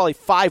last probably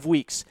 5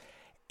 weeks.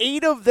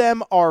 8 of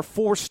them are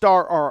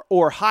 4-star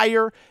or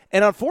higher,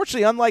 and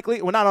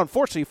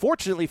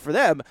fortunately for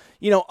them,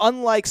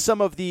 unlike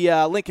some of the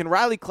Lincoln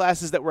Riley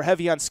classes that were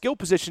heavy on skill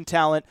position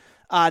talent,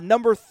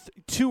 number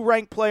 2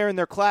 ranked player in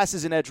their class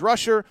is an edge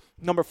rusher.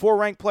 Number 4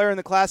 ranked player in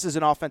the class is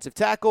an offensive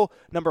tackle.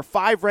 Number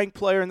 5 ranked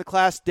player in the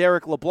class,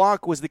 Derek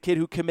LeBlanc, was the kid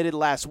who committed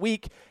last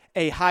week,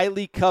 a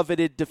highly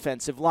coveted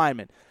defensive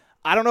lineman.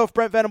 I don't know if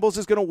Brent Venables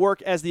is going to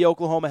work as the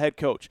Oklahoma head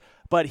coach,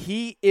 but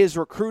he is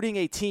recruiting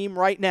a team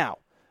right now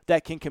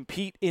that can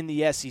compete in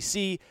the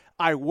SEC.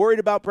 I worried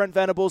about Brent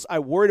Venables. I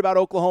worried about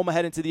Oklahoma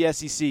heading to the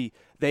SEC.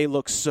 They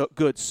look so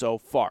good so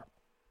far.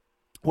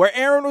 Where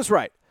Aaron was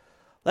right.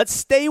 Let's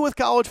stay with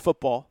college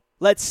football.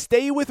 Let's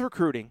stay with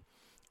recruiting.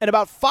 And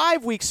about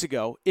 5 weeks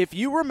ago, if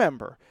you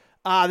remember,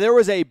 there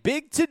was a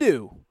big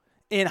to-do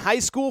in high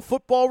school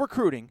football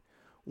recruiting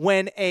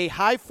when a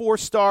high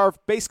 4-star,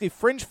 basically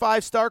fringe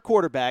 5-star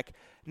quarterback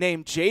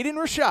named Jaden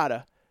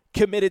Rashada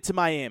committed to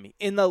Miami.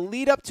 In the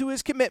lead up to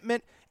his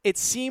commitment, it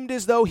seemed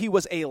as though he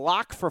was a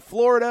lock for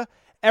Florida.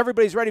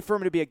 Everybody's ready for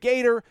him to be a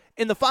Gator.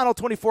 In the final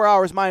 24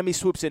 hours, Miami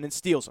swoops in and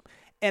steals him.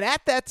 And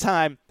at that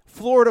time,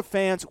 Florida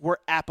fans were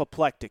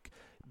apoplectic.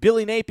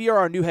 Billy Napier,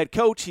 our new head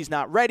coach, he's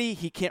not ready.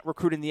 He can't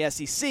recruit in the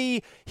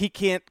SEC. He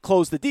can't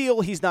close the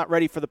deal. He's not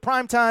ready for the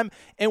primetime.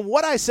 And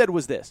what I said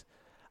was this: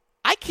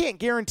 I can't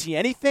guarantee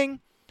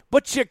anything,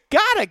 but you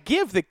got to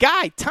give the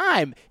guy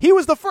time. He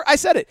was the first, I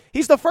said it,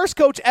 he's the first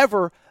coach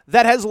ever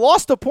that has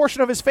lost a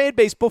portion of his fan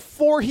base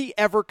before he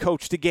ever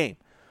coached a game.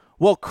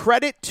 Well,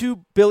 credit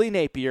to Billy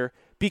Napier,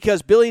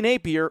 because Billy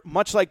Napier,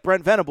 much like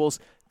Brent Venables,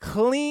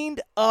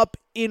 cleaned up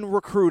in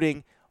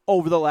recruiting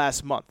over the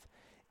last month.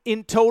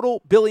 In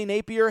total, Billy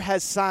Napier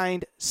has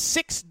signed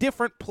 6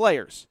 different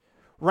players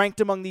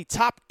ranked among the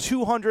top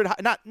 200,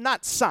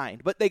 not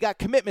signed, but they got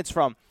commitments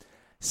from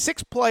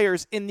 6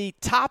 players in the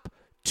top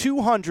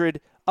 200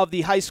 of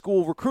the high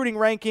school recruiting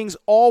rankings,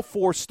 all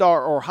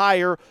 4-star or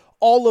higher.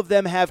 All of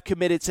them have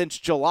committed since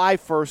July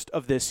 1st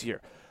of this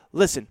year.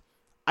 Listen,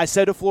 I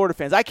said to Florida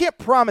fans, I can't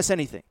promise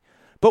anything,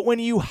 but when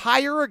you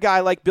hire a guy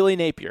like Billy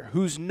Napier,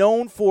 who's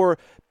known for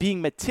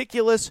being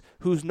meticulous,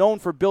 who's known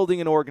for building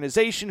an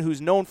organization,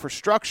 who's known for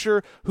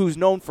structure, who's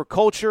known for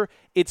culture,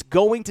 it's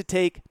going to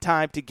take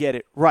time to get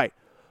it right.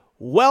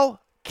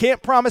 Well,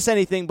 can't promise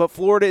anything, but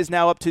Florida is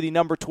now up to the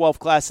number 12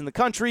 class in the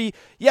country.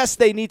 Yes,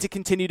 they need to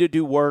continue to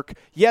do work.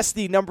 Yes,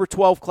 the number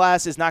 12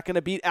 class is not going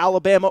to beat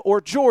Alabama or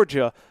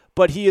Georgia,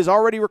 but he is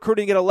already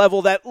recruiting at a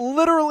level that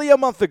literally a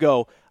month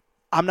ago,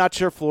 I'm not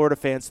sure Florida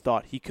fans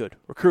thought he could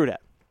recruit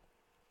at.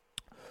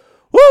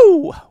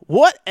 Woo!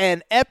 What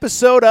an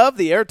episode of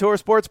the Aaron Torres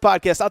Sports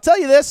Podcast. I'll tell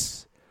you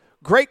this,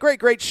 great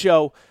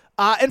show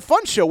and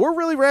fun show. We're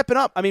really ramping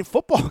up. I mean,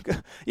 football,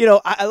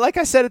 like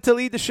I said it to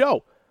lead the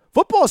show,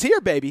 football's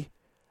here, baby.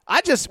 I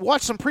just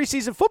watched some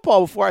preseason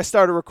football before I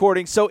started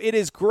recording, so it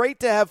is great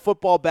to have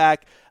football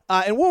back,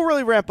 and we'll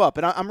really ramp up.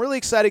 And I'm really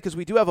excited because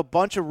we do have a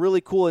bunch of really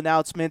cool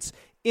announcements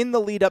in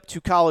the lead up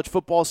to college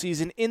football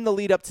season, in the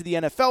lead up to the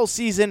NFL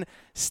season.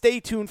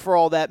 Stay tuned for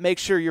all that. Make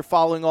sure you're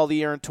following all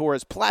the Aaron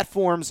Torres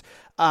platforms.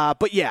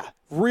 But yeah,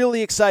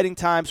 really exciting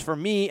times for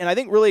me, and I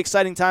think really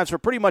exciting times for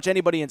pretty much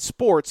anybody in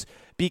sports,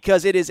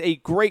 because it is a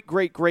great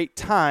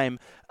time.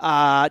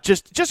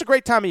 Just a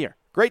great time of year.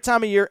 Great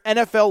time of year.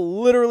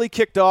 NFL literally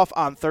kicked off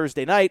on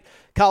Thursday night.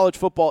 College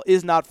football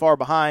is not far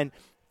behind,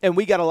 and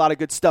we got a lot of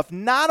good stuff,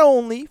 not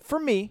only for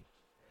me,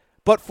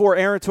 but for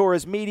Aaron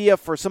Torres Media,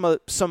 for some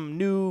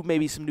new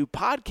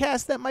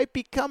podcasts that might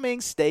be coming.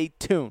 Stay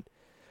tuned.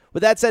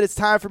 With that said, it's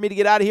time for me to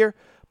get out of here.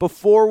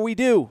 Before we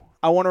do,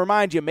 I want to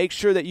remind you, make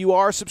sure that you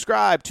are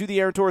subscribed to the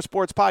Aaron Torres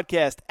Sports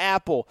Podcast,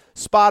 Apple,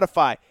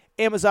 Spotify,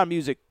 Amazon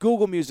Music,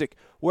 Google Music,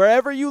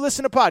 wherever you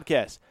listen to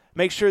podcasts.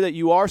 Make sure that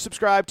you are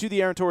subscribed to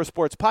the Aaron Torres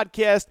Sports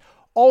Podcast.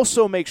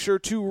 Also, make sure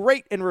to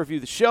rate and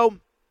review the show.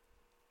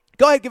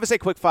 Go ahead, give us a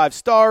quick 5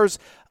 stars.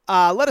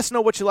 Let us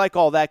know what you like,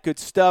 all that good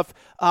stuff.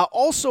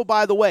 Also,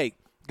 by the way,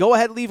 go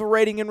ahead, leave a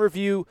rating and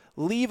review.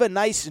 Leave a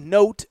nice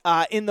note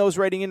in those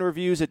rating and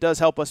reviews. It does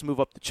help us move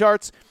up the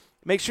charts.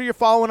 Make sure you're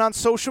following on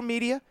social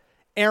media.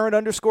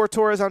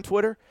 Aaron_Torres on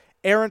Twitter.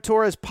 Aaron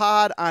Torres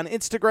Pod on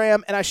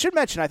Instagram. And I should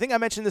mention, I think I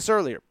mentioned this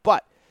earlier,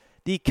 but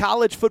the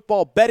college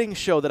football betting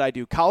show that I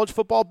do, College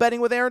Football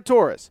Betting with Aaron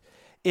Torres,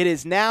 it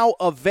is now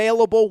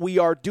available. We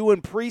are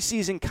doing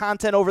preseason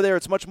content over there.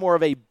 It's much more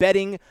of a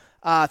betting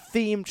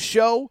themed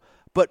show.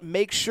 But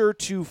make sure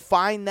to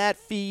find that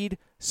feed,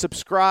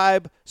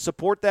 subscribe,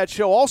 support that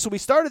show. Also, we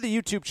started the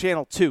YouTube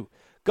channel too.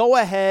 Go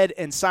ahead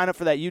and sign up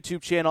for that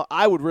YouTube channel.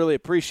 I would really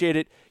appreciate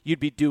it.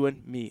 You'd be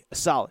doing me a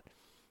solid.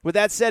 With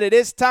that said, it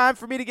is time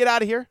for me to get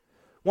out of here.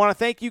 Want to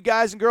thank you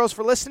guys and girls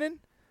for listening.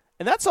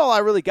 And that's all I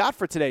really got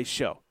for today's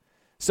show.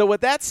 So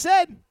with that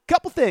said,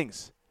 couple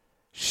things.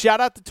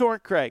 Shout out to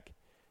Torrent Craig.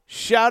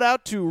 Shout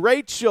out to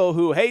Rachel,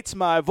 who hates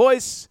my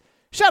voice.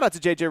 Shout out to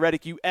JJ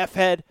Redick, you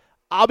F-head.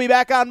 I'll be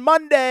back on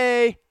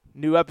Monday.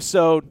 New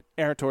episode,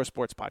 Aaron Torres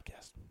Sports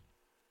Podcast.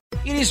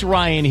 It is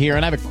Ryan here,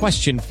 and I have a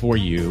question for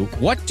you.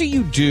 What do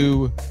you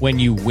do when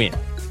you win?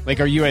 Like,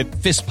 are you a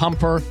fist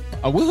pumper,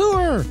 a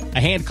woohooer, a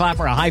hand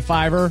clapper, a high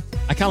fiver?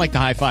 I kind of like the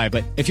high five,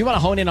 but if you want to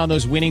hone in on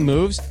those winning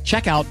moves,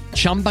 check out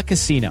Chumba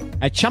Casino.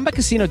 At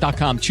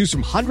ChumbaCasino.com, choose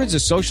from hundreds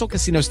of social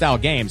casino-style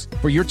games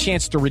for your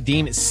chance to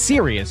redeem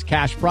serious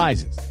cash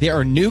prizes. There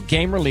are new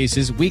game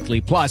releases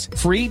weekly, plus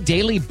free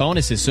daily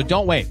bonuses, so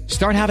don't wait.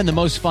 Start having the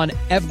most fun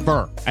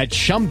ever at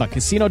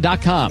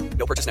ChumbaCasino.com.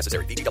 No purchase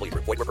necessary. VGW.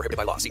 Void where prohibited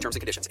by law. See terms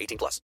and conditions.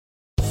 18+.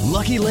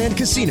 Lucky Land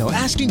Casino,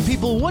 asking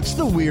people, what's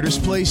the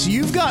weirdest place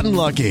you've gotten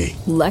lucky?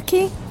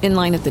 Lucky? In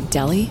line at the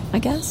deli, I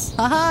guess?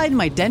 Aha, in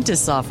my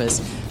dentist's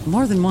office.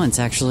 More than once,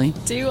 actually.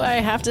 Do I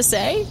have to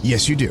say?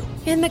 Yes, you do.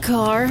 In the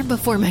car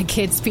before my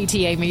kids'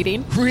 PTA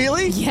meeting.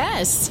 Really?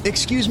 Yes.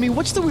 Excuse me,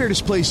 what's the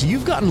weirdest place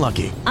you've gotten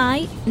lucky?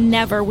 I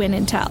never win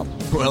and tell.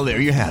 Well, there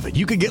you have it.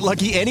 You can get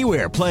lucky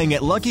anywhere, playing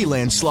at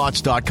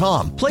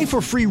LuckyLandSlots.com. Play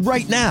for free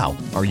right now.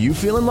 Are you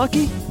feeling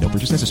lucky? No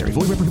purchase necessary.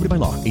 Void where prohibited by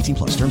law. 18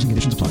 plus. Terms and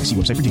conditions apply. See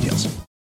website for details.